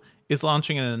Flow is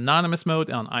launching an anonymous mode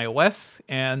on iOS,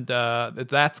 and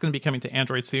that's going to be coming to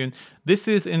Android soon. This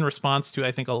is in response to,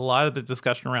 I think, a lot of the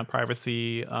discussion around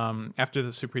privacy after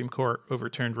the Supreme Court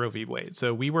overturned Roe v. Wade.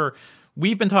 So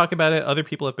we've been talking about it. Other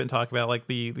people have been talking about like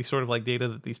the sort of like data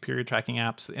that these period tracking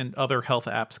apps and other health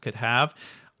apps could have.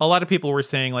 A lot of people were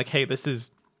saying like, hey,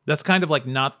 that's kind of like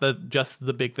not just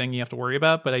the big thing you have to worry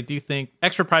about. But I do think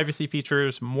extra privacy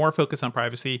features, more focus on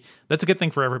privacy, that's a good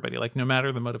thing for everybody. Like no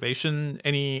matter the motivation.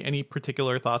 Any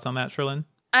particular thoughts on that, Sherlyn?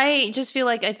 I just feel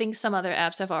like I think some other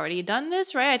apps have already done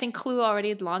this, right? I think Clue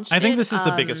already launched it. I think this is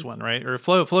the biggest one, right? Or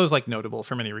Flow is like notable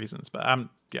for many reasons, but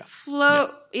Flow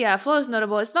is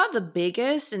notable. It's not the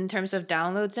biggest in terms of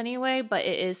downloads anyway, but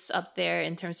it is up there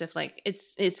in terms of like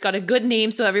it's got a good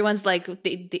name, so everyone's like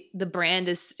the brand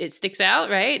it sticks out,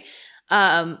 right?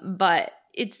 But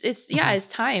it's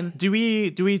time. Do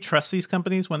we trust these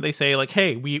companies when they say like,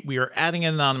 hey, we are adding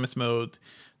an anonymous mode,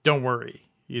 don't worry?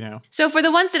 So for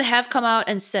the ones that have come out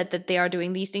and said that they are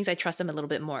doing these things, I trust them a little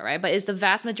bit more, right? But it's the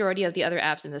vast majority of the other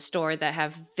apps in the store that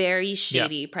have very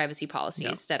shady privacy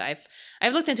policies that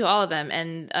I've looked into all of them,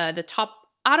 and the top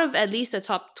out of at least the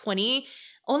top 20,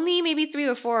 only maybe 3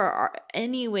 or 4 are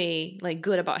anyway like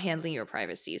good about handling your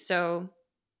privacy. So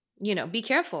be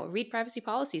careful. Read privacy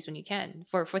policies when you can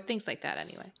for things like that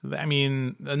anyway. I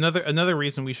mean, another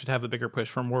reason we should have a bigger push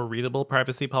for more readable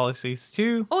privacy policies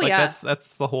too. Oh, like, yeah.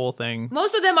 That's the whole thing.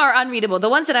 Most of them are unreadable. The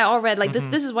ones that I all read, like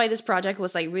this is why this project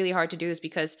was like really hard to do, is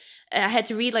because I had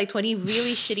to read like 20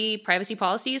 really shitty privacy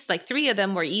policies. Like 3 of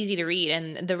them were easy to read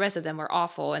and the rest of them were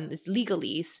awful, and it's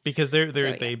legalese. Because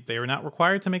they are not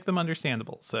required to make them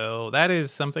understandable. So that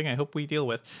is something I hope we deal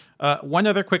with. One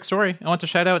other quick story I want to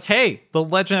shout out. Hey, The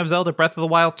Legend of Zelda Breath of the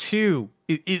Wild 2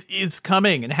 is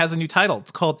coming and has a new title.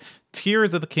 It's called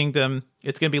Tears of the Kingdom.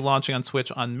 It's going to be launching on Switch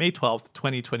on May 12th,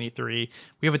 2023.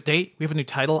 We have a date. We have a new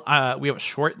title. We have a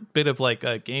short bit of like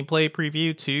a gameplay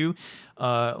preview too.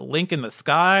 Link in the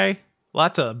sky.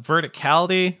 Lots of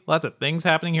verticality. Lots of things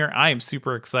happening here. I am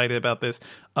super excited about this.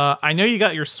 I know you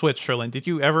got your Switch, Sherlyn. Did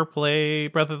you ever play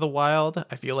Breath of the Wild?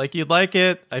 I feel like you'd like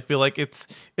it. I feel like it's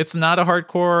not a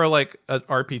hardcore like an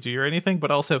RPG or anything,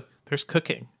 but also there's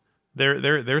cooking.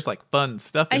 There's like fun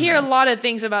stuff. I hear a lot of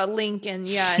things about Link and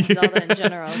Zelda in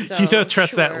general. So you don't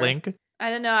trust that Link? I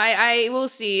don't know. I will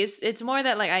see. It's more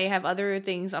that like I have other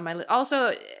things on my list.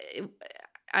 Also,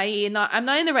 I'm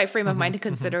not in the right frame of mind to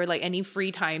consider like any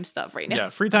free time stuff right now. Yeah,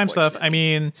 free time stuff. I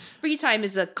mean, free time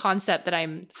is a concept that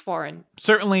I'm foreign.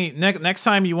 Certainly, next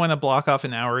time you want to block off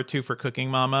an hour or two for cooking,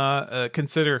 Mama,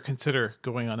 consider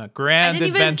going on a grand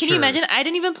adventure. Can you imagine? I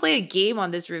didn't even play a game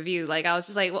on this review. Like I was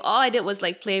just like, well, all I did was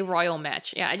like play Royal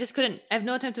Match. Yeah, I just couldn't. I have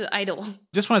no time to idle.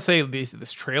 Just want to say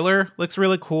this trailer looks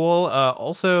really cool.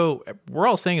 Also, we're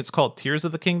all saying it's called Tears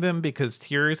of the Kingdom because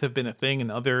tears have been a thing in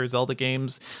other Zelda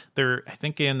games. I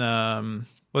think in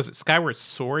was it Skyward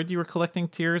Sword you were collecting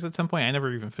tears at some point? I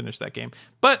never even finished that game.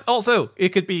 But also, it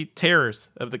could be Tears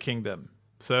of the Kingdom.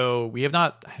 So we have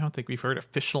not, I don't think we've heard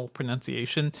official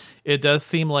pronunciation. It does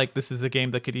seem like this is a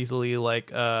game that could easily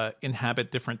like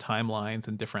inhabit different timelines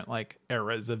and different like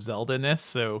eras of Zelda-ness.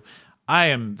 So I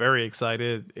am very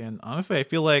excited. And honestly, I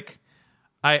feel like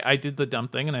I did the dumb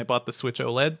thing and I bought the Switch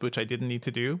OLED, which I didn't need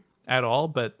to do at all,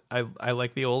 but I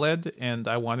like the OLED and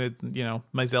I wanted,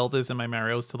 my Zeldas and my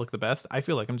Marios to look the best. I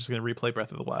feel like I'm just going to replay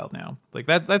Breath of the Wild now. Like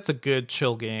that's a good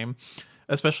chill game,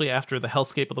 especially after the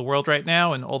hellscape of the world right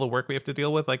now and all the work we have to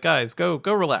deal with. Like, guys, go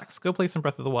relax, go play some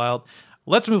Breath of the Wild.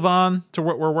 Let's move on to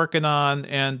what we're working on.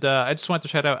 And I just want to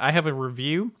shout out, I have a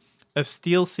review of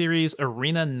SteelSeries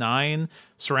Arena 9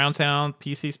 surround sound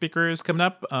PC speakers coming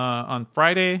up on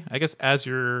Friday. I guess as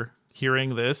you're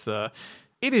hearing this,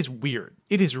 it is weird.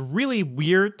 It is really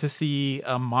weird to see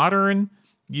a modern,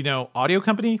 audio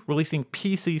company releasing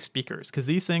PC speakers, because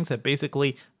these things have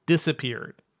basically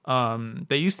disappeared.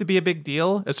 They used to be a big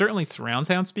deal. Certainly surround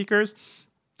sound speakers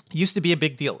used to be a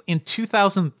big deal. In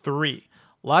 2003,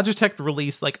 Logitech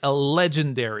released like a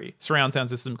legendary surround sound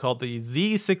system called the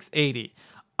Z680.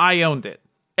 I owned it.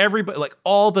 Everybody, like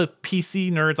all the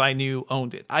PC nerds I knew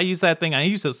owned it. I used that thing. I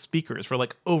used those speakers for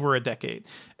like over a decade.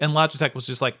 And Logitech was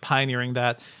just like pioneering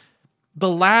that.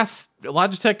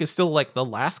 Logitech is still like the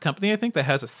last company, I think, that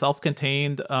has a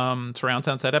self-contained surround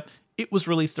sound setup. It was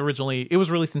released in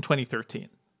 2013.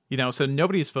 So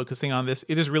nobody is focusing on this.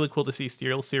 It is really cool to see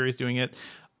SteelSeries doing it.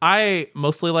 I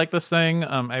mostly like this thing.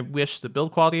 I wish the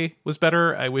build quality was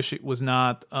better. I wish it was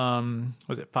not,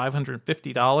 was it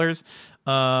 $550?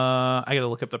 I got to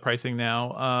look up the pricing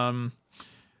now.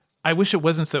 I wish it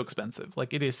wasn't so expensive.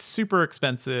 Like, it is super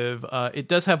expensive. It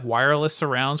does have wireless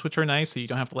surrounds, which are nice. So you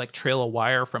don't have to like trail a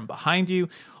wire from behind you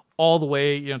all the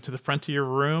way, to the front of your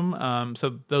room.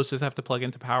 So those just have to plug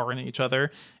into power in each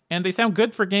other. And they sound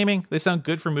good for gaming. They sound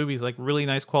good for movies, like really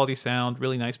nice quality sound,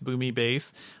 really nice boomy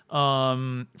bass.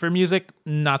 For music,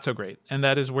 not so great. And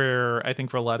that is where I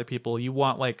think for a lot of people, you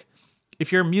want like, if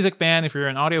you're a music fan, if you're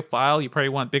an audiophile, you probably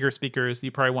want bigger speakers.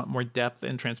 You probably want more depth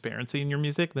and transparency in your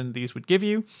music than these would give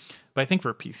you. But I think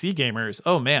for PC gamers,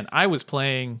 oh man, I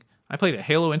played a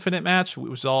Halo Infinite match. It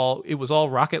was all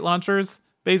rocket launchers,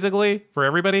 basically, for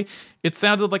everybody. It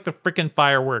sounded like the freaking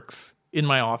fireworks in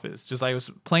my office. Just I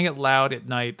was playing it loud at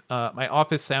night. My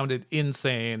office sounded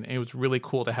insane. And it was really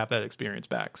cool to have that experience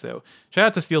back. So shout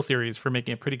out to SteelSeries for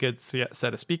making a pretty good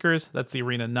set of speakers. That's the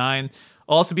Arena 9.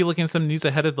 I'll also be looking at some news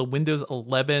ahead of the Windows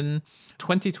 11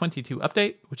 2022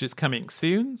 update, which is coming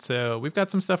soon. So we've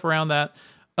got some stuff around that.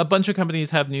 A bunch of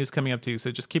companies have news coming up too, so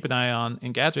just keep an eye on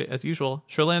Engadget as usual.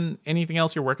 Sherlyn, anything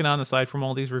else you're working on aside from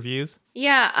all these reviews?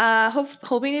 Yeah,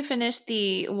 hoping to finish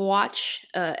the Watch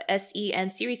SE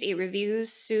and Series 8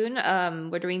 reviews soon.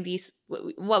 We're doing these.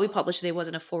 What we published today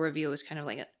wasn't a full review. It was kind of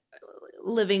like a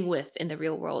living with in the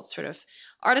real world sort of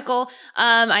article.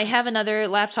 I have another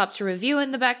laptop to review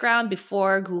in the background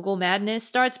before Google Madness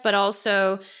starts, but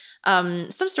also some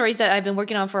stories that I've been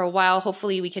working on for a while.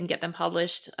 Hopefully we can get them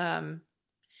published.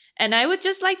 And I would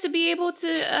just like to be able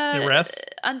to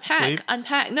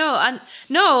unpack.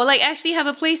 No, like actually have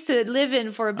a place to live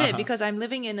in for a bit, because I'm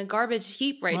living in a garbage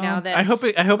heap now. That I hope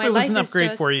it was an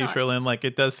upgrade for you, Sherlyn. Like,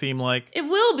 it does seem like it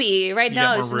will be. Right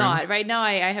now, it's not. Right now,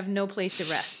 I have no place to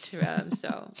rest.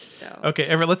 So okay,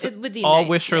 Everett. Let's all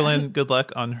wish Sherlyn good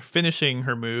luck on finishing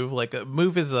her move. Like, a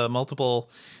move is a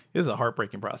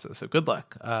heartbreaking process. So good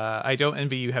luck. I don't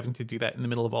envy you having to do that in the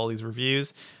middle of all these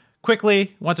reviews.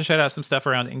 Quickly, want to shout out some stuff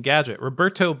around Engadget.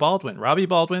 Robbie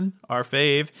Baldwin, our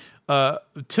fave,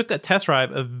 took a test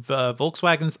drive of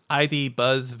Volkswagen's ID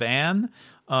Buzz van,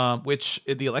 which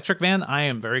the electric van. I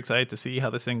am very excited to see how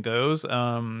this thing goes.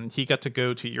 He got to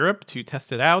go to Europe to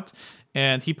test it out,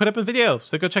 and he put up a video.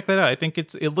 So go check that out. I think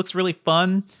it looks really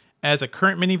fun. As a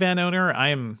current minivan owner,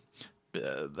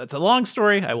 that's a long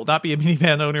story. I will not be a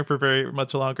minivan owner for very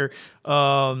much longer.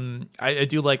 I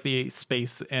do like the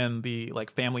space and the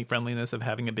like family friendliness of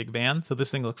having a big van. So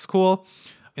this thing looks cool.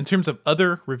 In terms of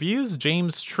other reviews,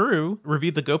 James True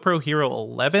reviewed the GoPro Hero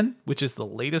 11, which is the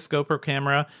latest GoPro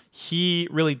camera. He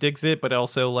really digs it, but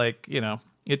also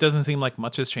it doesn't seem like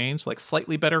much has changed. Like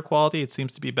slightly better quality. It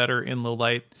seems to be better in low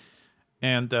light.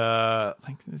 And I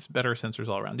think it's better sensors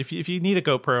all around. If you need a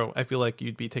GoPro, I feel like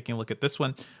you'd be taking a look at this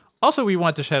one. Also, we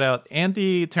want to shout out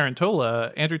Andrew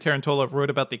Tarantola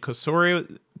wrote about the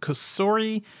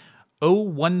Cosori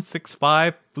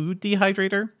 0165 food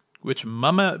dehydrator, which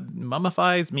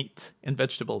mummifies meat and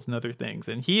vegetables and other things.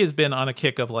 And he has been on a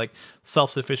kick of like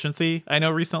self-sufficiency, I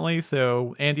know, recently.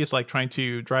 So Andy is like trying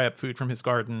to dry up food from his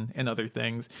garden and other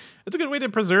things. It's a good way to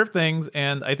preserve things.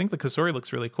 And I think the Cosori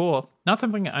looks really cool. Not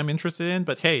something I'm interested in,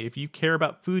 but hey, if you care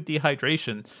about food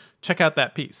dehydration, check out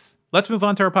that piece. let's move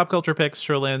on to our pop culture picks,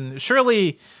 Sherlyn.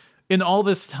 Surely, in all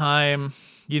this time,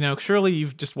 surely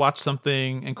you've just watched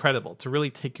something incredible to really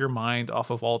take your mind off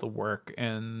of all the work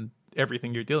and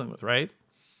everything you're dealing with, right?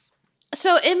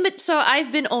 So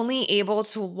I've been only able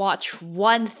to watch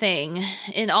one thing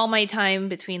in all my time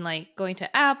between like going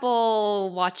to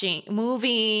Apple,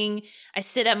 moving.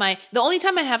 The only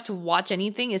time I have to watch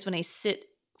anything is when I sit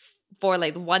for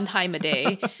like one time a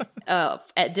day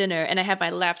at dinner and I have my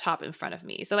laptop in front of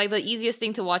me. So like the easiest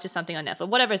thing to watch is something on Netflix,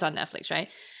 whatever's on Netflix, right?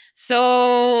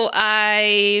 So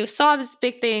I saw this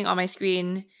big thing on my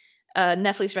screen.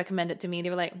 Netflix recommended to me. They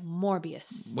were like,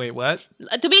 Morbius. Wait, what?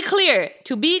 To be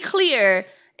clear,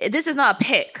 this is not a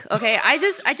pick, okay? I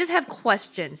just have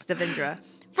questions, Devendra.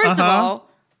 First of all,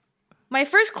 my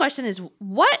first question is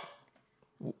what?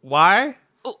 Why?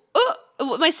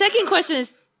 My second question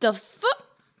is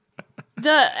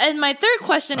and my third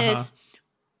question is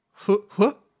who?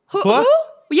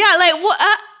 Yeah, like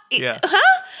what? Yeah.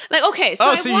 Huh? Like okay.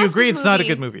 So so you agree it's not a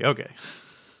good movie? Okay.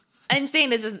 I'm saying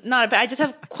this is not I just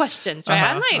have questions, right?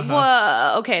 I'm like,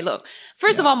 whoa, okay, look.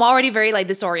 First of all, I'm already very like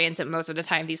disoriented most of the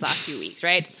time these last few weeks,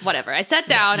 right? Whatever. I sat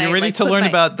down. You're ready to learn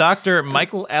about Dr.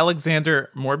 Michael Alexander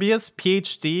Morbius,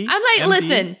 PhD. I'm like, MD,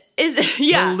 listen,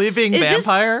 the living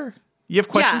vampire? You have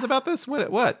questions about this?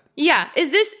 What? Yeah.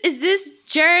 Is this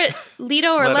Jared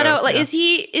Leto or Leto? Like, is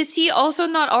he also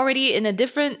not already in a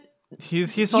different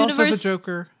He's universe? Also the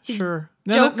Joker. Sure.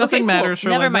 Nothing matters.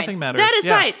 Cool. Never mind. Nothing matters.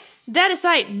 That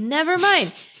aside, never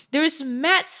mind. There's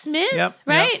Matt Smith,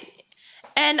 right? Yep.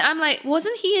 And I'm like,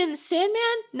 wasn't he in Sandman?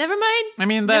 Never mind. I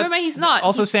mean, never mind. He's not.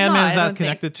 Also, Sandman is not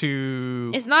connected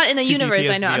to. It's not in the universe.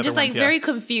 I know. I'm just like very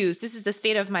confused. This is the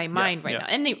state of my mind right now.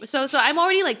 And so I'm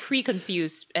already like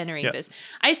pre-confused entering this.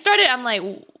 I started. I'm like,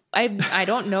 I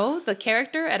don't know the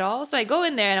character at all. So I go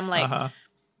in there and I'm like,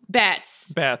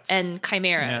 bats, and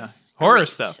chimeras, horror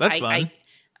stuff. That's fun.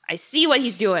 I see what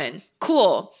he's doing.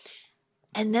 Cool.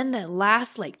 And then the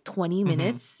last like 20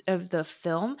 minutes of the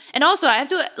film. And also I have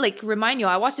to like remind you,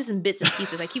 I watched this in bits and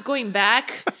pieces. I keep going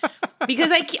back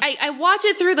because I watch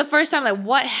it through the first time. Like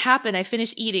what happened? I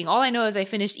finished eating. All I know is I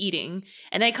finished eating.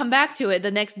 And I come back to it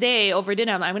the next day over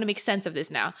dinner. I'm like, I'm going to make sense of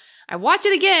this now. I watch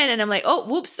it again and I'm like, oh,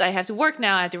 whoops. I have to work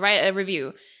now. I have to write a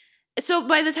review. So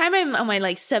by the time I'm on my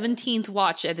like 17th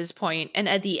watch at this point, and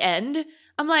at the end,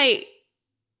 I'm like,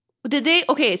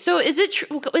 so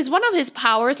is one of his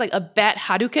powers like a bat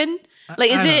Hadouken? Like,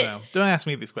 I don't know. Don't ask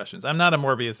me these questions. I'm not a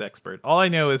Morbius expert. All I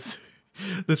know is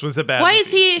this was a bad Why movie.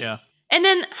 is he? Yeah. And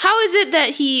then how is it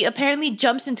that he apparently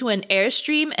jumps into an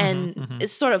airstream and it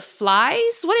sort of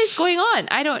flies? What is going on?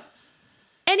 I don't.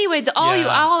 Anyway,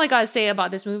 all I gotta say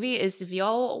about this movie is if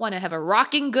y'all want to have a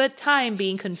rocking good time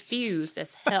being confused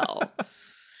as hell.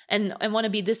 And want to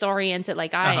be disoriented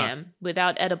like I am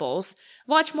without edibles,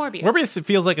 watch Morbius. Morbius, it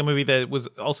feels like a movie that was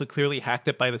also clearly hacked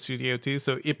up by the studio too,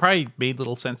 so it probably made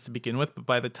little sense to begin with, but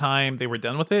by the time they were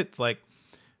done with it, it's like,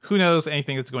 who knows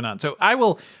anything that's going on. So I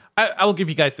will give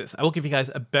you guys this. I will give you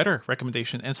guys a better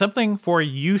recommendation, and something for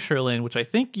you, Sherlyn, which I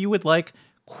think you would like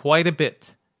quite a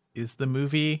bit, is the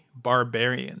movie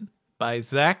Barbarian by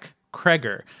Zach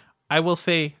Kreger. I will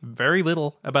say very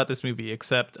little about this movie,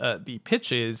 except the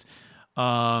pitch is...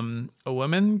 a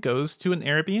woman goes to an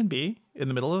Airbnb in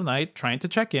the middle of the night trying to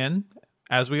check in,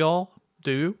 as we all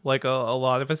do, like a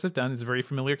lot of us have done. It's a very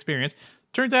familiar experience.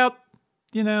 Turns out,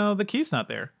 the key's not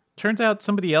there. Turns out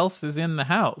somebody else is in the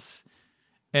house.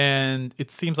 And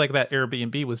it seems like that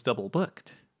Airbnb was double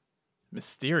booked.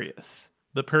 Mysterious.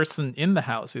 The person in the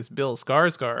house is Bill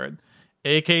Skarsgård,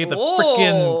 aka the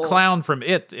freaking clown from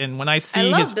It. And when I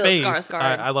see his face,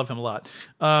 I love him a lot.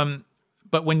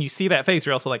 But when you see that face,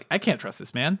 you're also like, I can't trust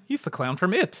this man. He's the clown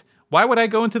from It. Why would I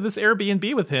go into this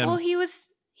Airbnb with him? Well, he was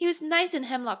nice in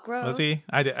Hemlock Grove. Was he?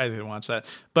 I didn't watch that.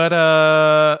 But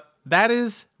that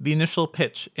is the initial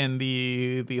pitch. And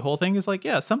the whole thing is like,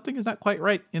 something is not quite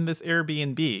right in this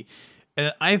Airbnb.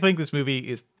 And I think this movie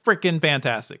is freaking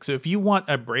fantastic. So if you want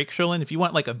a break, Sherlyn, if you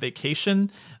want like a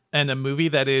vacation and a movie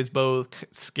that is both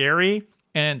scary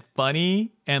and funny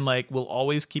and like will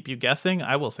always keep you guessing,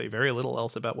 I will say very little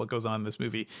else about what goes on in this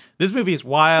movie. This movie is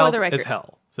wild as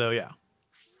hell. So yeah.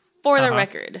 For the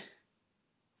record,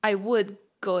 I would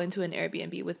go into an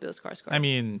Airbnb with Bill Skarsgård. I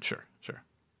mean, sure.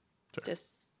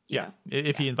 Just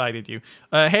if he invited you.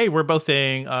 Hey, we're both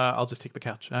saying I'll just take the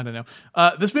couch. I don't know.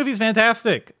 This movie's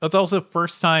fantastic. It's also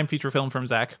first time feature film from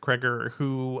Zach Kreger,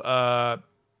 who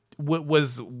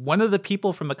was one of the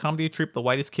people from the comedy troupe The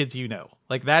Whitest Kids You Know.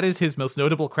 Like, that is his most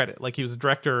notable credit. Like, he was a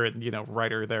director and,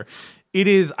 writer there.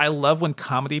 I love when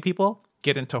comedy people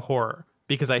get into horror,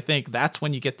 because I think that's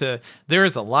when you get to, there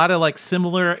is a lot of like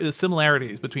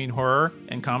similarities between horror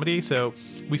and comedy. So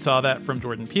we saw that from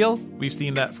Jordan Peele. We've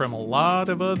seen that from a lot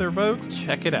of other folks.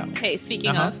 Check it out. Hey,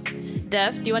 speaking of,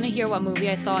 Dev, do you want to hear what movie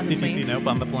I saw on the plane? Did you see Nope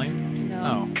on the plane?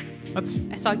 No. Oh,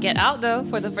 I saw Get Out though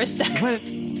for the first time. What?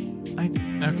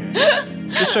 Okay.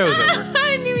 The show's over.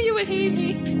 I knew you would hate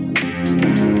me.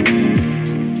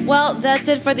 Well, that's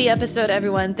it for the episode,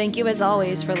 everyone. Thank you as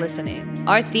always for listening.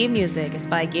 Our theme music is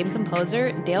by game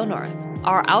composer Dale North.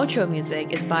 Our outro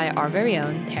music is by our very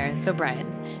own Terrence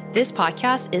O'Brien. This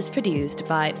podcast is produced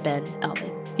by Ben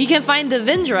Elman. You can find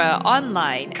Devindra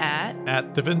online at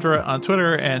Devindra on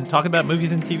Twitter, and talking about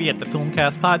movies and TV at the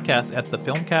Filmcast Podcast at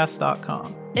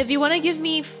thefilmcast.com. If you want to give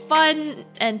me fun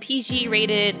and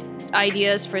PG-rated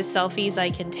ideas for selfies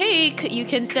I can take, you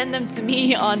can send them to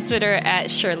me on Twitter at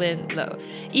Sherlyn Low.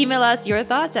 Email us your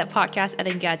thoughts at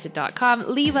podcast@engadget.com.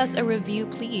 Leave us a review,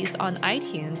 please, on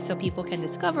iTunes so people can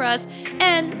discover us,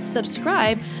 and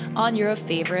subscribe on your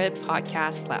favorite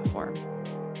podcast platform.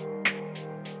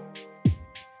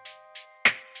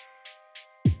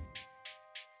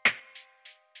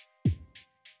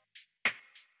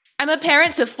 I'm a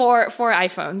parent to four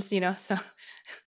iPhones, so